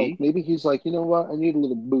possible? Like maybe. maybe he's like, you know what? I need a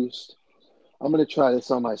little boost. I'm gonna try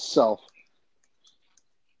this on myself.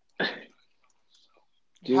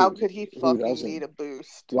 How Dude, could he who fucking need doesn't? a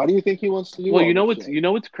boost? Why do you think he wants to do Well, all this shit?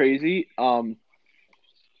 what's crazy?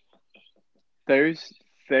 There's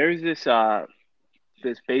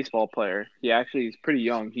this baseball player. He actually is pretty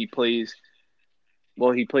young. He played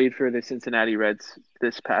for the Cincinnati Reds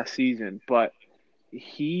this past season, but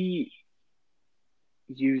he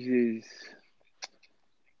uses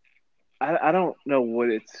I don't know what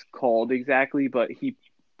it's called exactly, but he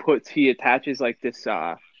attaches like this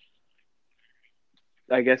I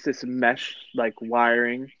guess this mesh like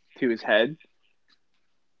wiring to his head,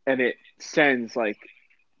 and it sends like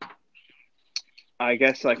I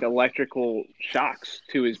guess like electrical shocks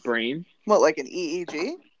to his brain What, like an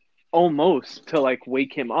EEG? almost to like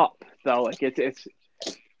wake him up. So like it's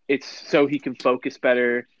so he can focus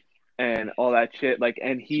better and all that shit. Like,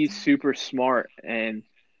 and he's super smart and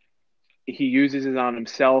he uses it on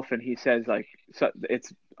himself. And he says like so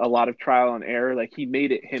it's a lot of trial and error. Like he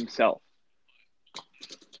made it himself,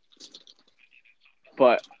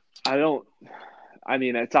 but I don't. I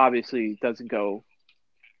mean, it's obviously doesn't go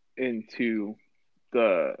into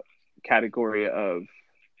the category of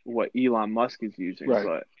what Elon Musk is using, Right.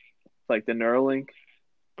 but like the Neuralink.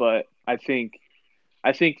 But I think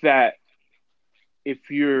that if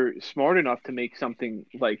you're smart enough to make something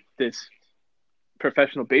like this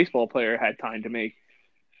professional baseball player had time to make,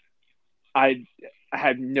 I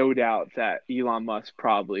had no doubt that Elon Musk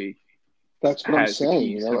probably That's what I'm has the saying.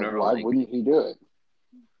 You keys know, to like why Neuralink. wouldn't he do it?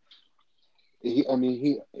 I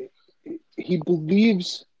mean, he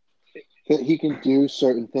believes that he can do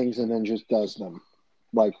certain things and then just does them,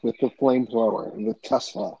 like with the flamethrower and with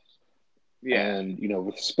Tesla Yeah, and you know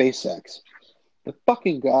with SpaceX. The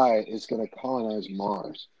fucking guy is going to colonize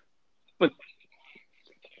Mars.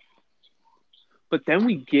 but then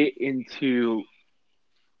we get into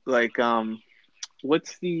like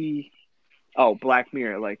what's the Black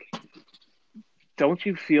Mirror, like don't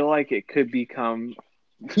you feel like it could become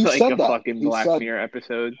He like said a that. fucking He Black said Mirror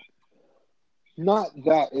episode? not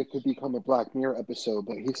that it could become a Black Mirror episode,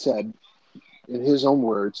 but he said, in his own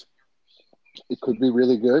words, it could be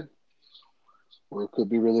really good or it could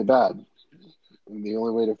be really bad. And the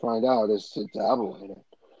only way to find out is to dabble in it.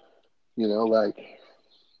 You know, like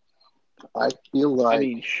I feel I like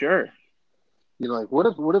mean, sure. you know, like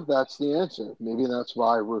what if that's the answer? Maybe that's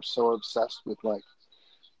why we're so obsessed with like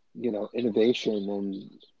you know innovation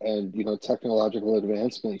and you know technological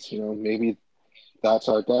advancements. You know, maybe that's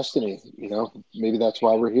our destiny. You know, maybe that's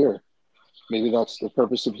why we're here. Maybe that's the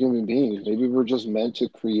purpose of human beings. Maybe we're just meant to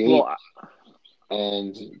create Well,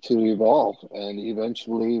 and to evolve, and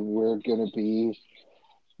eventually we're going to be.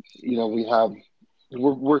 You know,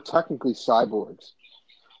 we're technically cyborgs.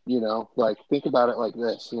 You know, like think about it like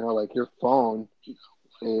this. You know, like your phone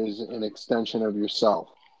is an extension of yourself.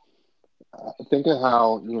 Think of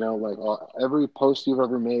how you know, like every post you've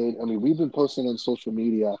ever made. I mean, we've been posting on social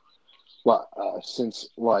media, what since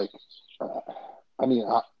like, uh, I mean,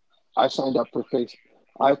 I signed up for face.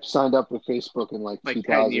 I signed up with Facebook in like like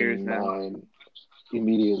 10 years then. 2009.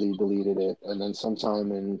 Immediately deleted it, and then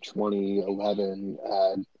sometime in 2011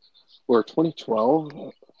 had or 2012,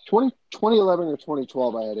 2011 or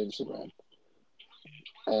 2012, I had Instagram.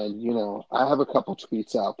 And, you know, I have a couple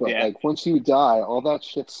tweets out, but Yeah, like once you die, all that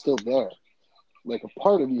shit's still there. Like a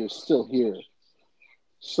part of you is still here.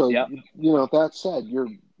 So, yep, you know, that said,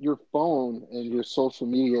 your phone and your social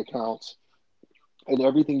media accounts and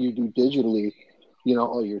everything you do digitally, you know,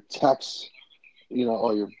 all your texts, you know,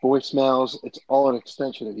 all your voicemails, it's all an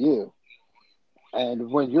extension of you.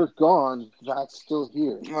 And when you're gone, that's still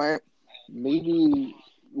here. Right. Maybe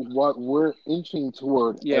what we're inching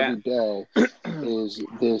toward yeah. every day is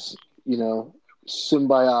this, you know,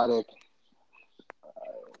 symbiotic,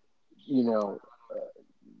 you know,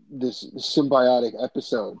 this symbiotic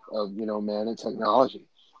episode of, you know, man and technology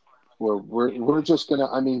where we're just gonna,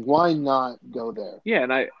 I mean, why not go there? Yeah,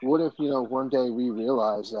 and What if, you know, one day we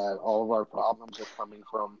realize that all of our problems are coming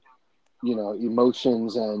from, you know,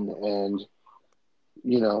 emotions and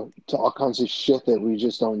to all kinds of shit that we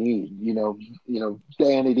just don't need.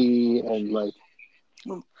 Vanity and like,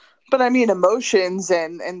 But I mean, emotions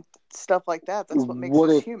and stuff like that. That's what makes what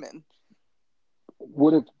us if human.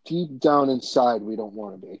 what if deep down inside we don't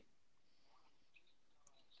want to be?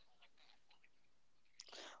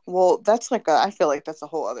 Well, that's like I feel like that's a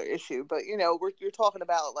whole other issue. But you're talking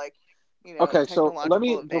about like, Okay, so let technological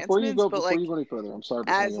me advancements. But before like you go any further. I'm sorry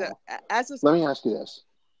for cutting as you a off. as a Let me ask you this: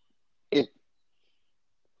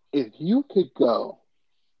 if you could go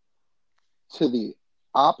to the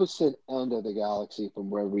opposite end of the galaxy from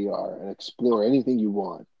where we are and explore anything you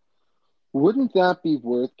want, wouldn't that be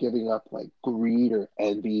worth giving up, like greed or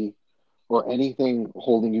envy or anything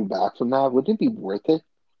holding you back from that? Wouldn't it be worth it?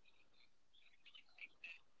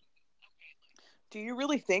 do you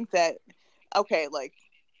really think that okay, like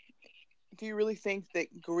do you really think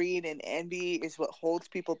that greed and envy is what holds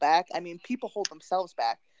people back? I mean, people hold themselves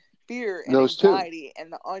back. Fear and Those two. anxiety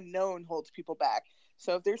and the unknown holds people back.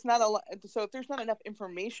 So if there's not enough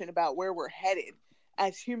information about where we're headed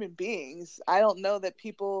as human beings, I don't know that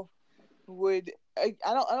people would. I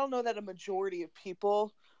don't know that a majority of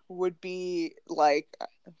people would be like,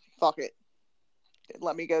 fuck it,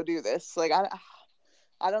 let me go do this. Like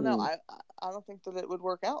I don't know. Hmm. I don't think that it would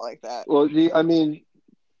work out like that. Well, I mean,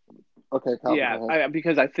 okay, Calvin, Yeah, go ahead.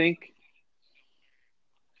 because I think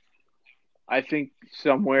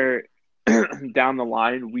somewhere down the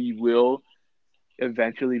line we will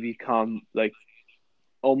eventually become like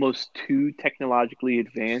almost too technologically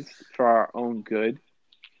advanced for our own good.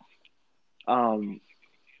 Um,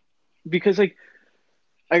 because like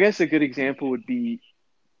I guess a good example would be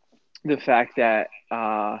the fact that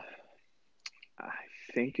I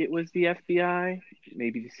think it was the FBI,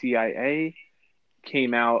 maybe the CIA,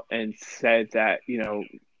 came out and said that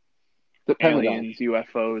The Pentagon. aliens,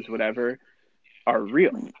 UFOs, whatever, are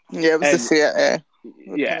real, Yeah, it was the and CIA, the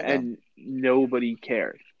yeah, Pentagon. and nobody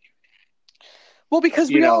cared. Well, because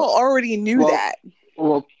You we know, all already knew Well, that.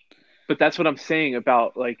 well, but that's what I'm saying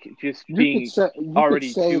about like just you could being say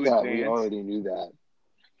already too that we advanced. already knew that,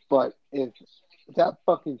 but if that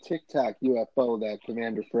fucking Tic Tac UFO that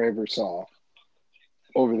Commander Fravor saw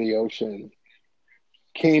over the ocean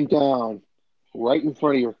came down right in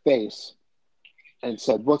front of your face and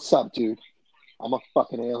said, "What's up, dude? I'm a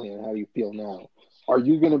fucking alien. How do you feel now?" Are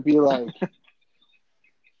you gonna be like,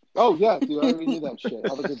 "Oh yeah, dude, I already knew that shit.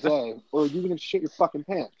 Have a good day," or are you gonna shit your fucking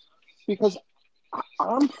pants? Because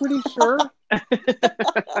I'm pretty sure,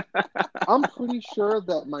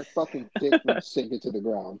 that my fucking dick would sink into the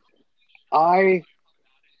ground. I,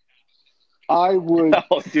 I would,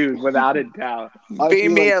 Oh, dude, without a doubt. I'd be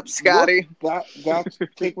Beam me like, up, "What? Scotty. That's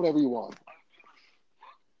take whatever you want.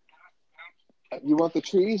 You want the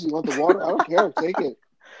trees? You want the water? I don't care. Take it.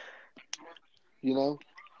 You know."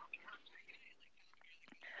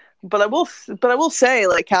 But I will say,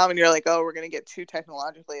 like Calvin, you're like, oh, we're gonna get too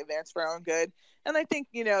technologically advanced for our own good, and I think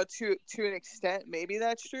to an extent maybe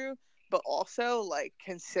that's true, but also like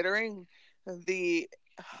considering the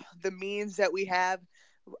the means that we have,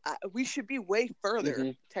 we should be way further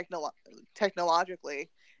Hmm. technologically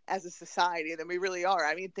as a society than we really are.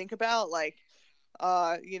 I mean, think about like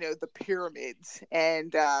the pyramids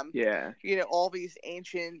and Yeah, all these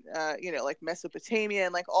ancient like Mesopotamia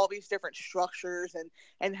and like all these different structures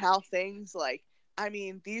and how things like I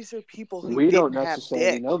mean, these are people who We don't didn't have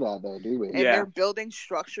necessarily dick know that, though, do we? and they're yeah. building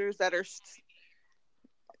structures that are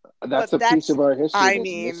That's but a piece that's of our history I that's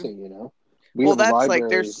mean, missing. We well have that's like libraries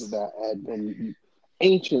there's that have been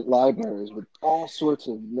ancient libraries with all sorts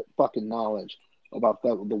of fucking knowledge about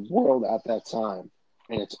the world at that time,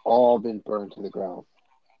 and it's all been burned to the ground.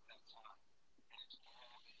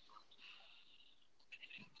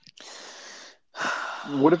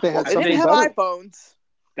 What if they well, had I they didn't something think have better? iPhones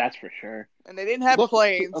that's for sure. and they didn't have Look,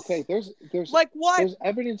 okay, planes. Like what? there's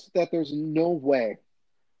evidence that there's no way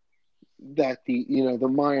that the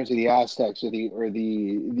Mayans or the Aztecs or the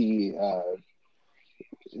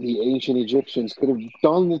ancient Egyptians could have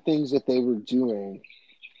done the things that they were doing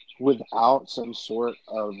without some sort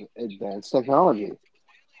of advanced technology,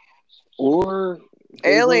 or they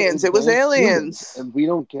were Aliens. It was advanced humans, aliens. and we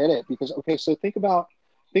don't get it because okay, so think about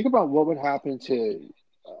what would happen to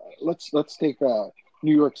let's take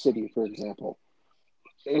New York City for example.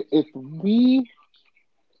 If we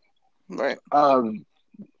Right. um,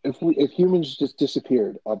 if humans just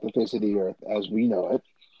disappeared off the face of the earth as we know it,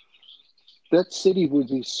 that city would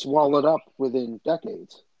be swallowed up within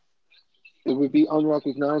decades. It would be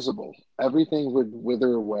unrecognizable. Everything would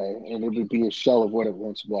wither away, and it would be a shell of what it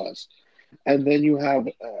once was. And then you have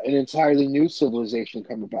an entirely new civilization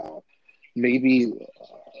come about, maybe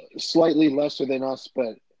slightly lesser than us,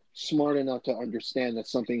 but smart enough to understand that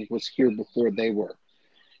something was here before they were.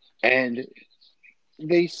 And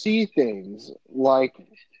they see things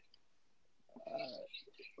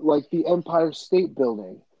like the Empire State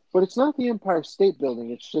Building. But it's not the Empire State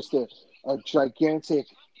Building, it's just a gigantic,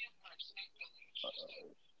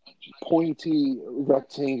 pointy,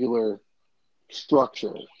 rectangular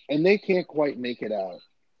structure. And they can't quite make it out.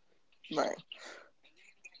 Right.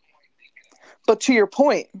 But to your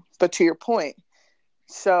point,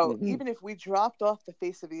 so Mm-hmm. even if we dropped off the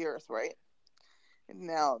face of the earth, right?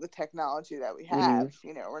 Now the technology that we Mm-hmm. have,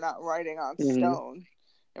 we're not writing on Mm-hmm. stone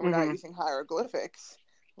and we're not using hieroglyphics.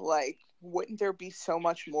 Like, wouldn't there be so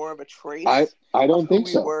much more of a I trace I of don't who think we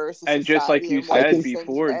so. were as a And just like society you and what I said think these things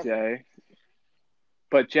before, meant? Jay,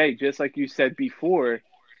 but Jay, just like you said before,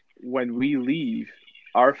 when we leave,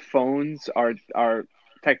 our phones, our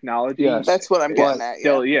technology yes, That's what I'm getting but at,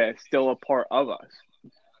 yeah. still a part of us.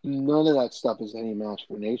 none of that stuff is any match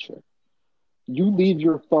for nature. You leave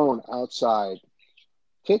your phone outside.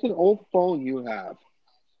 Take an old phone you have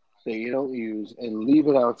that you don't use and leave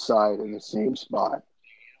it outside in the same spot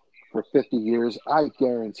for 50 years. I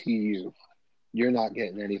guarantee you're not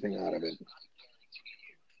getting anything out of it.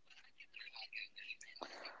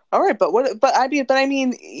 All right, but I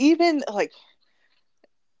mean, even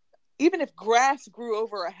if grass grew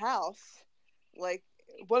over a house, like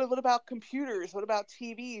what about computers? What about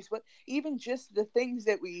TVs? What even just the things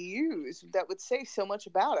that we use that would say so much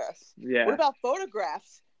about us? What Yeah. about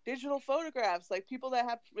photographs? Digital photographs, like people that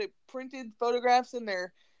have printed photographs in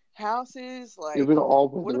their houses, It like would all what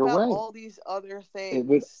wither about away. all these other It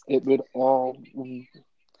would things? it would all.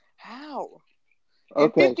 How? In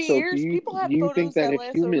Okay, 50 so years, people do have you think photos that that if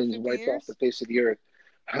last over humans 50 wiped off the years. face of the earth,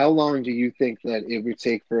 how long do you think that it would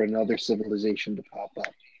take for another civilization to pop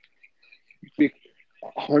up? Be-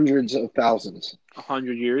 Hundreds of thousands.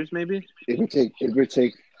 100 years, maybe. It would take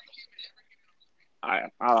I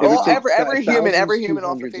it don't would All know. take every human, thousands every to human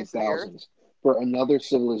off the hundreds of face of the earth. thousands for another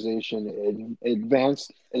civilization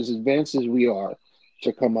advanced as we are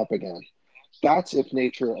to come up again. That's if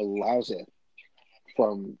nature allows it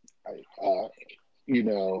from uh, you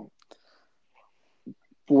know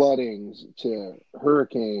floodings to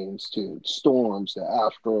hurricanes to storms to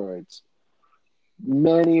asteroids.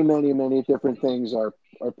 Many, many, many different things are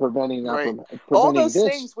Right. All preventing those this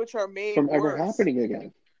things which are made from ever worse. happening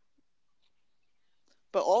again.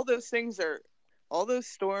 But all those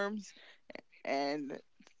storms and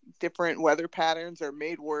different weather patterns are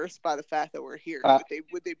made worse by the fact that we're here. Uh,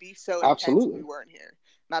 Would they be so intense if we Absolutely. weren't here?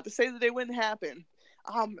 Not to say that they wouldn't happen.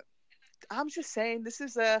 Um, I'm just saying this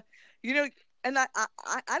is a, you know, and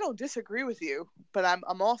I don't disagree with you, but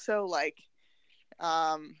I'm also like,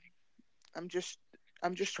 um, I'm just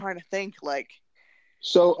I'm just trying to think like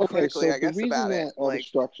So, okay, critically, so I the guess, reason about it. that all the Like,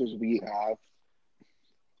 structures we have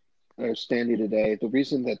are standing today, the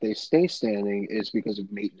reason that they stay standing is because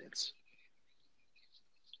of maintenance.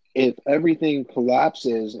 If everything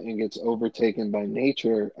collapses and gets overtaken by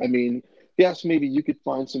nature, I mean, yes, maybe you could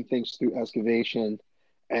find some things through excavation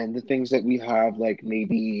and the things that we have, like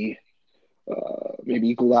maybe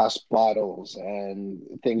glass bottles and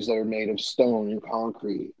things that are made of stone and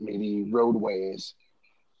concrete, maybe roadways.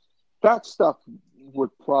 That stuff would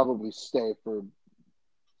probably stay for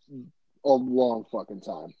a long fucking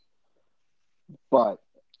time. But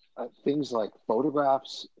things like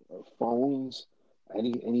photographs, phones,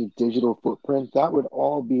 any digital footprint, that would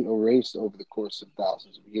all be erased over the course of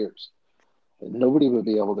thousands of years. And nobody would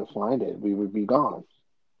be able to find it. We would be gone.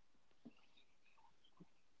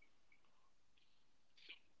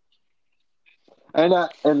 And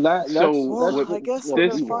So well, that's what I what guess well we're this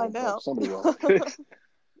gonna we find won't, but out. somebody will.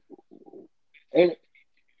 And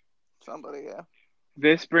Somebody, yeah.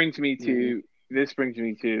 this brings me mhm. to this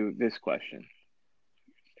question.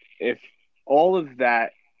 If all of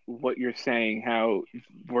that, what you're saying, how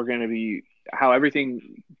we're going to be, how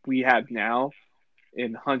everything we have now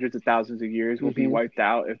in hundreds of thousands of years will be Mhm. wiped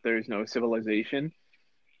out if there's no civilization,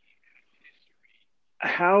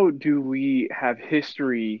 how do we have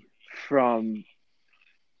history from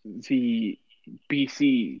the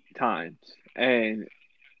BC times, and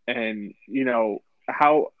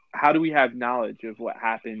how do we have knowledge of what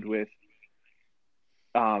happened with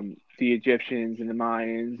the Egyptians and the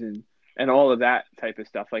Mayans and all of that type of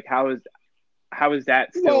stuff? Like how is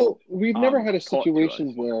that still Well, we've never had a taught to us?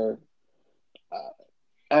 situation where uh,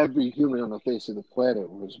 every human on the face of the planet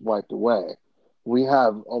was wiped away. We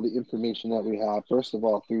have all the information that we have, first of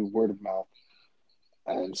all, through word of mouth,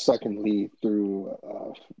 and secondly, through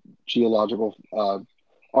geological,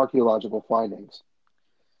 archaeological findings.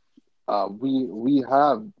 We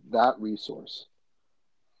have that resource.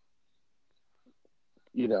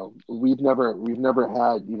 we've never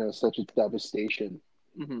had, such a devastation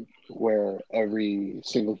Hmm. where every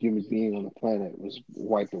single human being on the planet was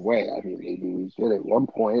wiped away. I mean, maybe we did at one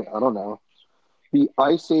point. I don't know. The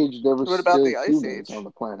Ice Age, there were What about still the Ice humans on Age?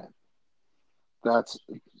 the planet. That's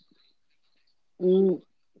mm,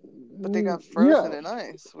 But they got yeah. frozen in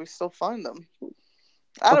ice. We still find them.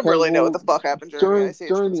 I don't Okay, really know what well, the fuck happened during the during Ice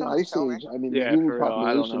Age. during Can the somebody Ice tell me? Age, I mean, the Yeah, human for real.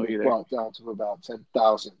 I don't population know was either. brought down to about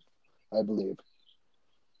 10,000, I believe,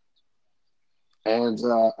 and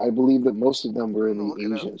I believe that most of them were I'm in gonna the look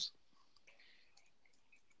it up. Asias.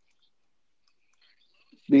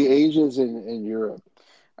 The Asias in Europe.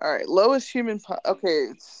 All right, lowest human. Okay,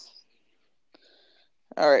 it's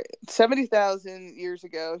all right. 70,000 years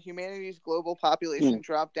ago, humanity's global Hmm. population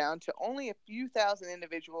dropped down to only a few thousand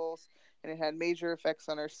individuals, and it had major effects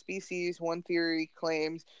on our species. One theory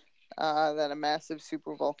claims that a massive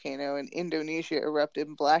supervolcano in Indonesia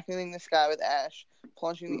erupted, blackening the sky with ash,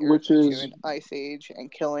 plunging the Earth which into is an ice age,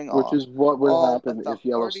 and killing which all is what would all happen but the if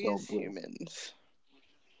Yellowstone hardiest blew. humans.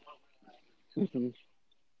 Hmm.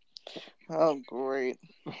 Oh, great!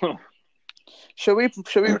 Should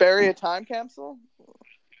we bury a time capsule?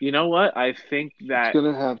 You know what? I think It's that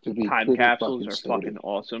gonna have to be time pretty capsules fucking are sturdy. fucking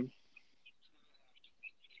awesome.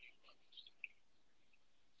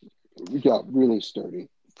 Yeah, really sturdy.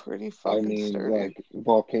 Pretty I fucking mean, sturdy. like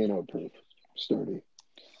volcano proof sturdy.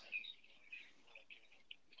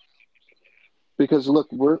 Because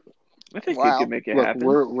I think you could Wow, make it look,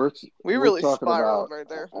 happen. we we're really talking spiraled about. right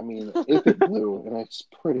there. I mean, if it blew, and I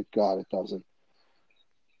swear to God it doesn't,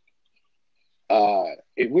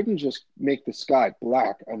 it wouldn't just make the sky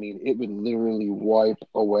black. I mean, it would literally wipe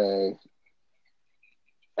away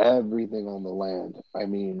everything on the land. I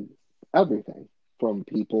mean, everything from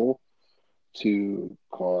people to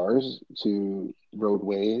cars to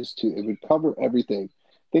roadways to it would cover everything.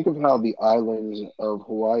 Think of how the islands of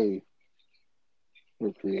Hawaii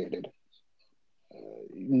were created.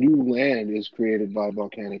 New land is created by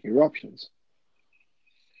volcanic eruptions.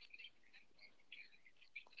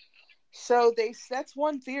 So that's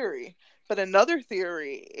one theory, but another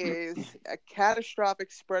theory is a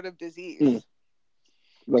catastrophic spread of Mm, disease.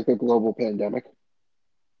 like a global pandemic.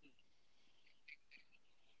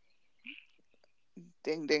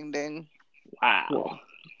 Ding ding ding. Wow. Well,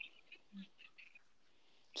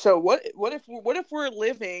 So what if we're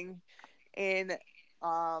living in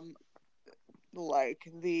um like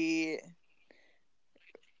the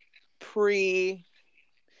pre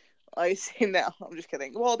ice no, I'm just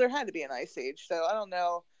kidding. Well, there had to be an ice age, so I don't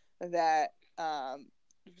know that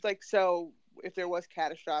like so if there was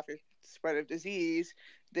catastrophic spread of disease,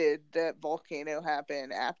 did that volcano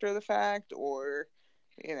happen after the fact or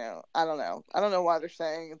I don't know. I don't know why they're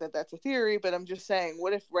saying that that's a theory, but I'm just saying,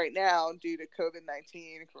 what if right now, due to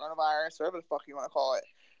COVID-19, coronavirus, whatever the fuck you want to call it,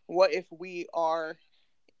 what if we are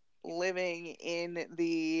living in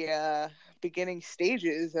the beginning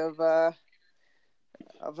stages of a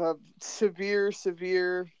severe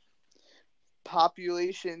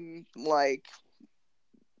population like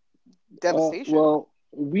devastation. well,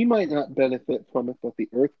 we might not benefit from it, but the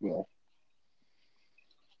Earth will.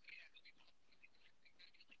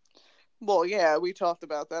 Well, yeah, we talked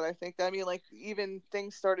about that. I think. I mean, like even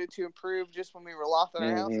things started to improve just when we were locked in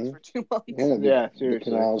our houses Hmm. for 2 months. Yeah, Yeah, the seriously.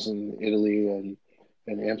 canals in Italy and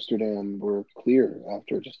Amsterdam were clear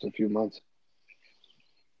after just a few months.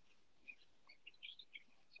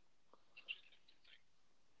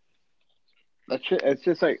 It's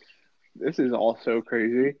just like this is all so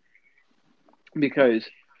crazy because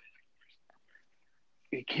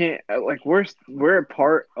you can't like we're a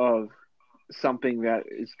part of something that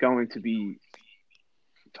is going to be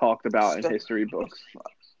talked about in St- history books.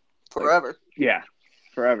 Like, Forever. yeah,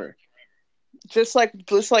 forever. Just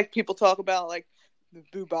like people talk about like the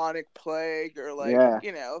bubonic plague or like Yeah,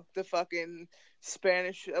 the fucking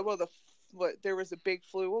Spanish. Well, what there was a big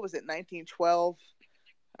flu. What was it? 1912.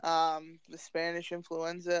 The Spanish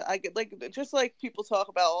influenza. I get like just like people talk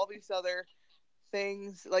about all these other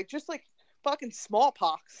things, like just like fucking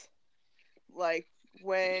smallpox. Like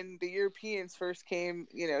when the Europeans first came,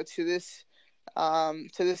 to this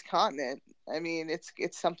continent. I mean,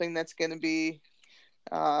 it's something that's going to be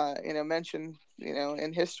mentioned,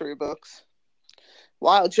 in history books.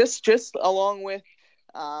 Wow, just along with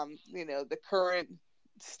the current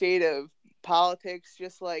state of politics,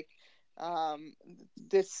 just like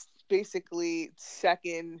this basically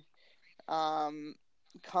second um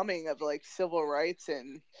coming of like civil rights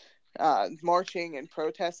and marching and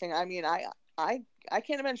protesting. I mean, I I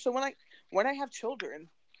can't imagine. So when I have children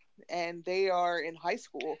and they are in high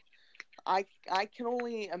school, I can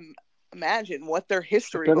only imagine what their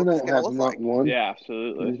history Better book is not going to have look not like. one. Yeah,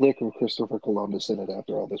 absolutely. Look at Christopher Columbus in it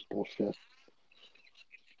after all this bullshit.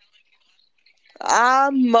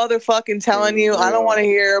 I'm motherfucking telling you, I don't Real. want to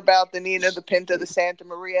hear about the Nina, the Pinta, the Santa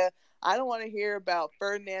Maria. I don't want to hear about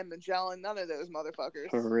Ferdinand Magellan. None of those motherfuckers.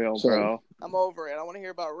 For real, So- bro. I'm over it. I want to hear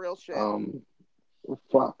about real shit.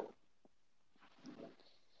 Fuck.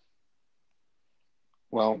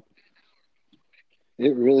 Well,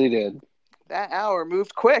 it really did. That hour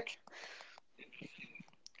moved quick.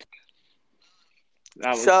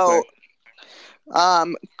 That was So,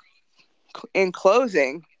 quick. in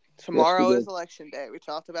closing, tomorrow Yes, we is did. election day. We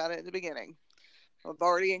talked about it at the beginning. I've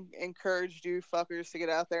already encouraged you fuckers to get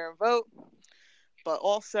out there and vote. But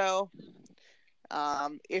also,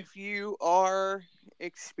 if you are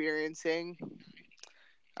experiencing,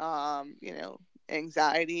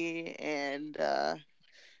 anxiety and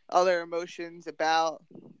other emotions about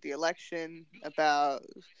the election, about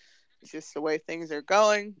just the way things are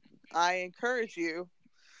going, I encourage you,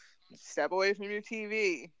 step away from your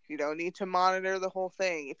TV. You don't need to monitor the whole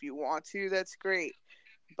thing. If you want to, that's great.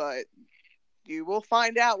 But you will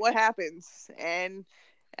find out what happens. And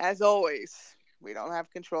as always, we don't have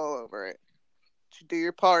control over it. To do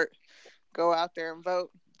your part, go out there and vote.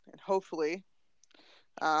 And hopefully,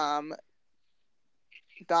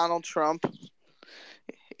 Donald Trump,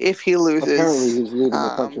 if he loses, Apparently, he's leaving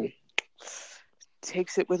the country.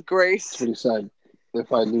 Takes it with grace. That's what he said.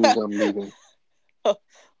 If I lose, I'm leaving.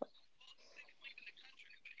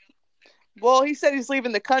 Well, he said he's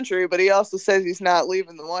leaving the country, but he also says he's not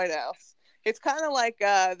leaving the White House. It's kind of like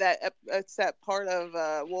it's that part of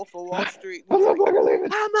Wolf of Wall Street. I'm not fucking leaving.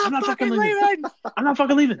 I'm not fucking leaving. I'm not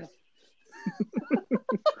fucking leaving.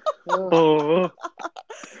 Oh,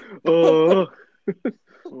 Oh.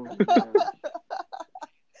 man.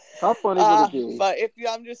 How funny would it be? But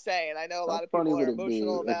I'm just saying, I know a lot How of funny people would are it be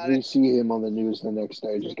emotional if about we it. see him on the news the next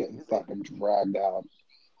day just getting fucking dragged out?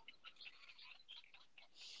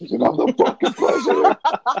 He's like, I'm the fucking president.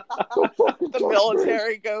 The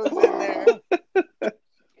military goes in there.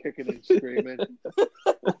 Kicking and screaming.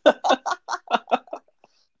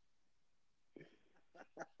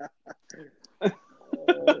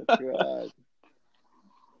 Oh, God.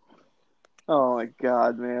 Oh my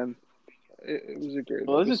god, man. It was a great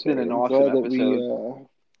Well, this has been an awesome glad that episode.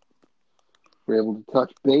 we were able to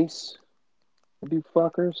touch base with you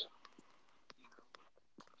fuckers.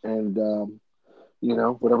 And,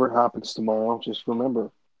 whatever happens tomorrow, just remember.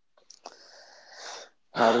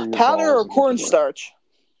 Powder or cornstarch?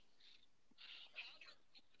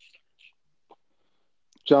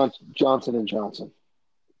 Johnson & Johnson.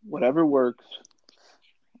 Whatever works.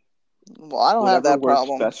 Well, I don't have Whatever that works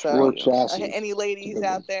problem. best So, for Or you. chassis. any ladies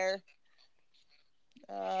out there,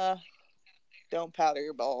 don't powder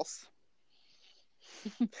your balls.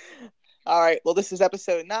 All right. Well, this is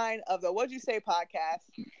episode 9 of the What'd You Say podcast.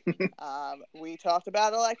 We talked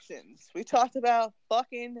about elections. We talked about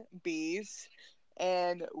fucking bees.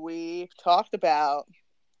 And we talked about,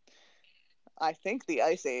 I think, the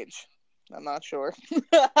Ice Age. I'm not sure.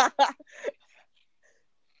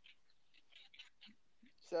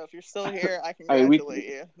 So if you're still here, I congratulate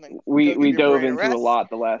you. We dove into a lot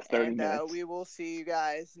the last 30 and, minutes. We will see you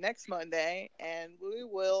guys next Monday, and we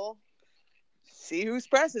will see who's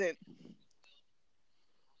president.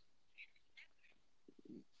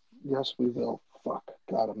 Yes, we will. Fuck.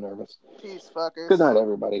 God, I'm nervous. Peace, fuckers. Good night,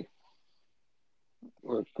 everybody.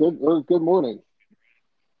 Or good morning.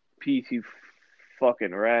 Peace, you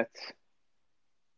fucking rats.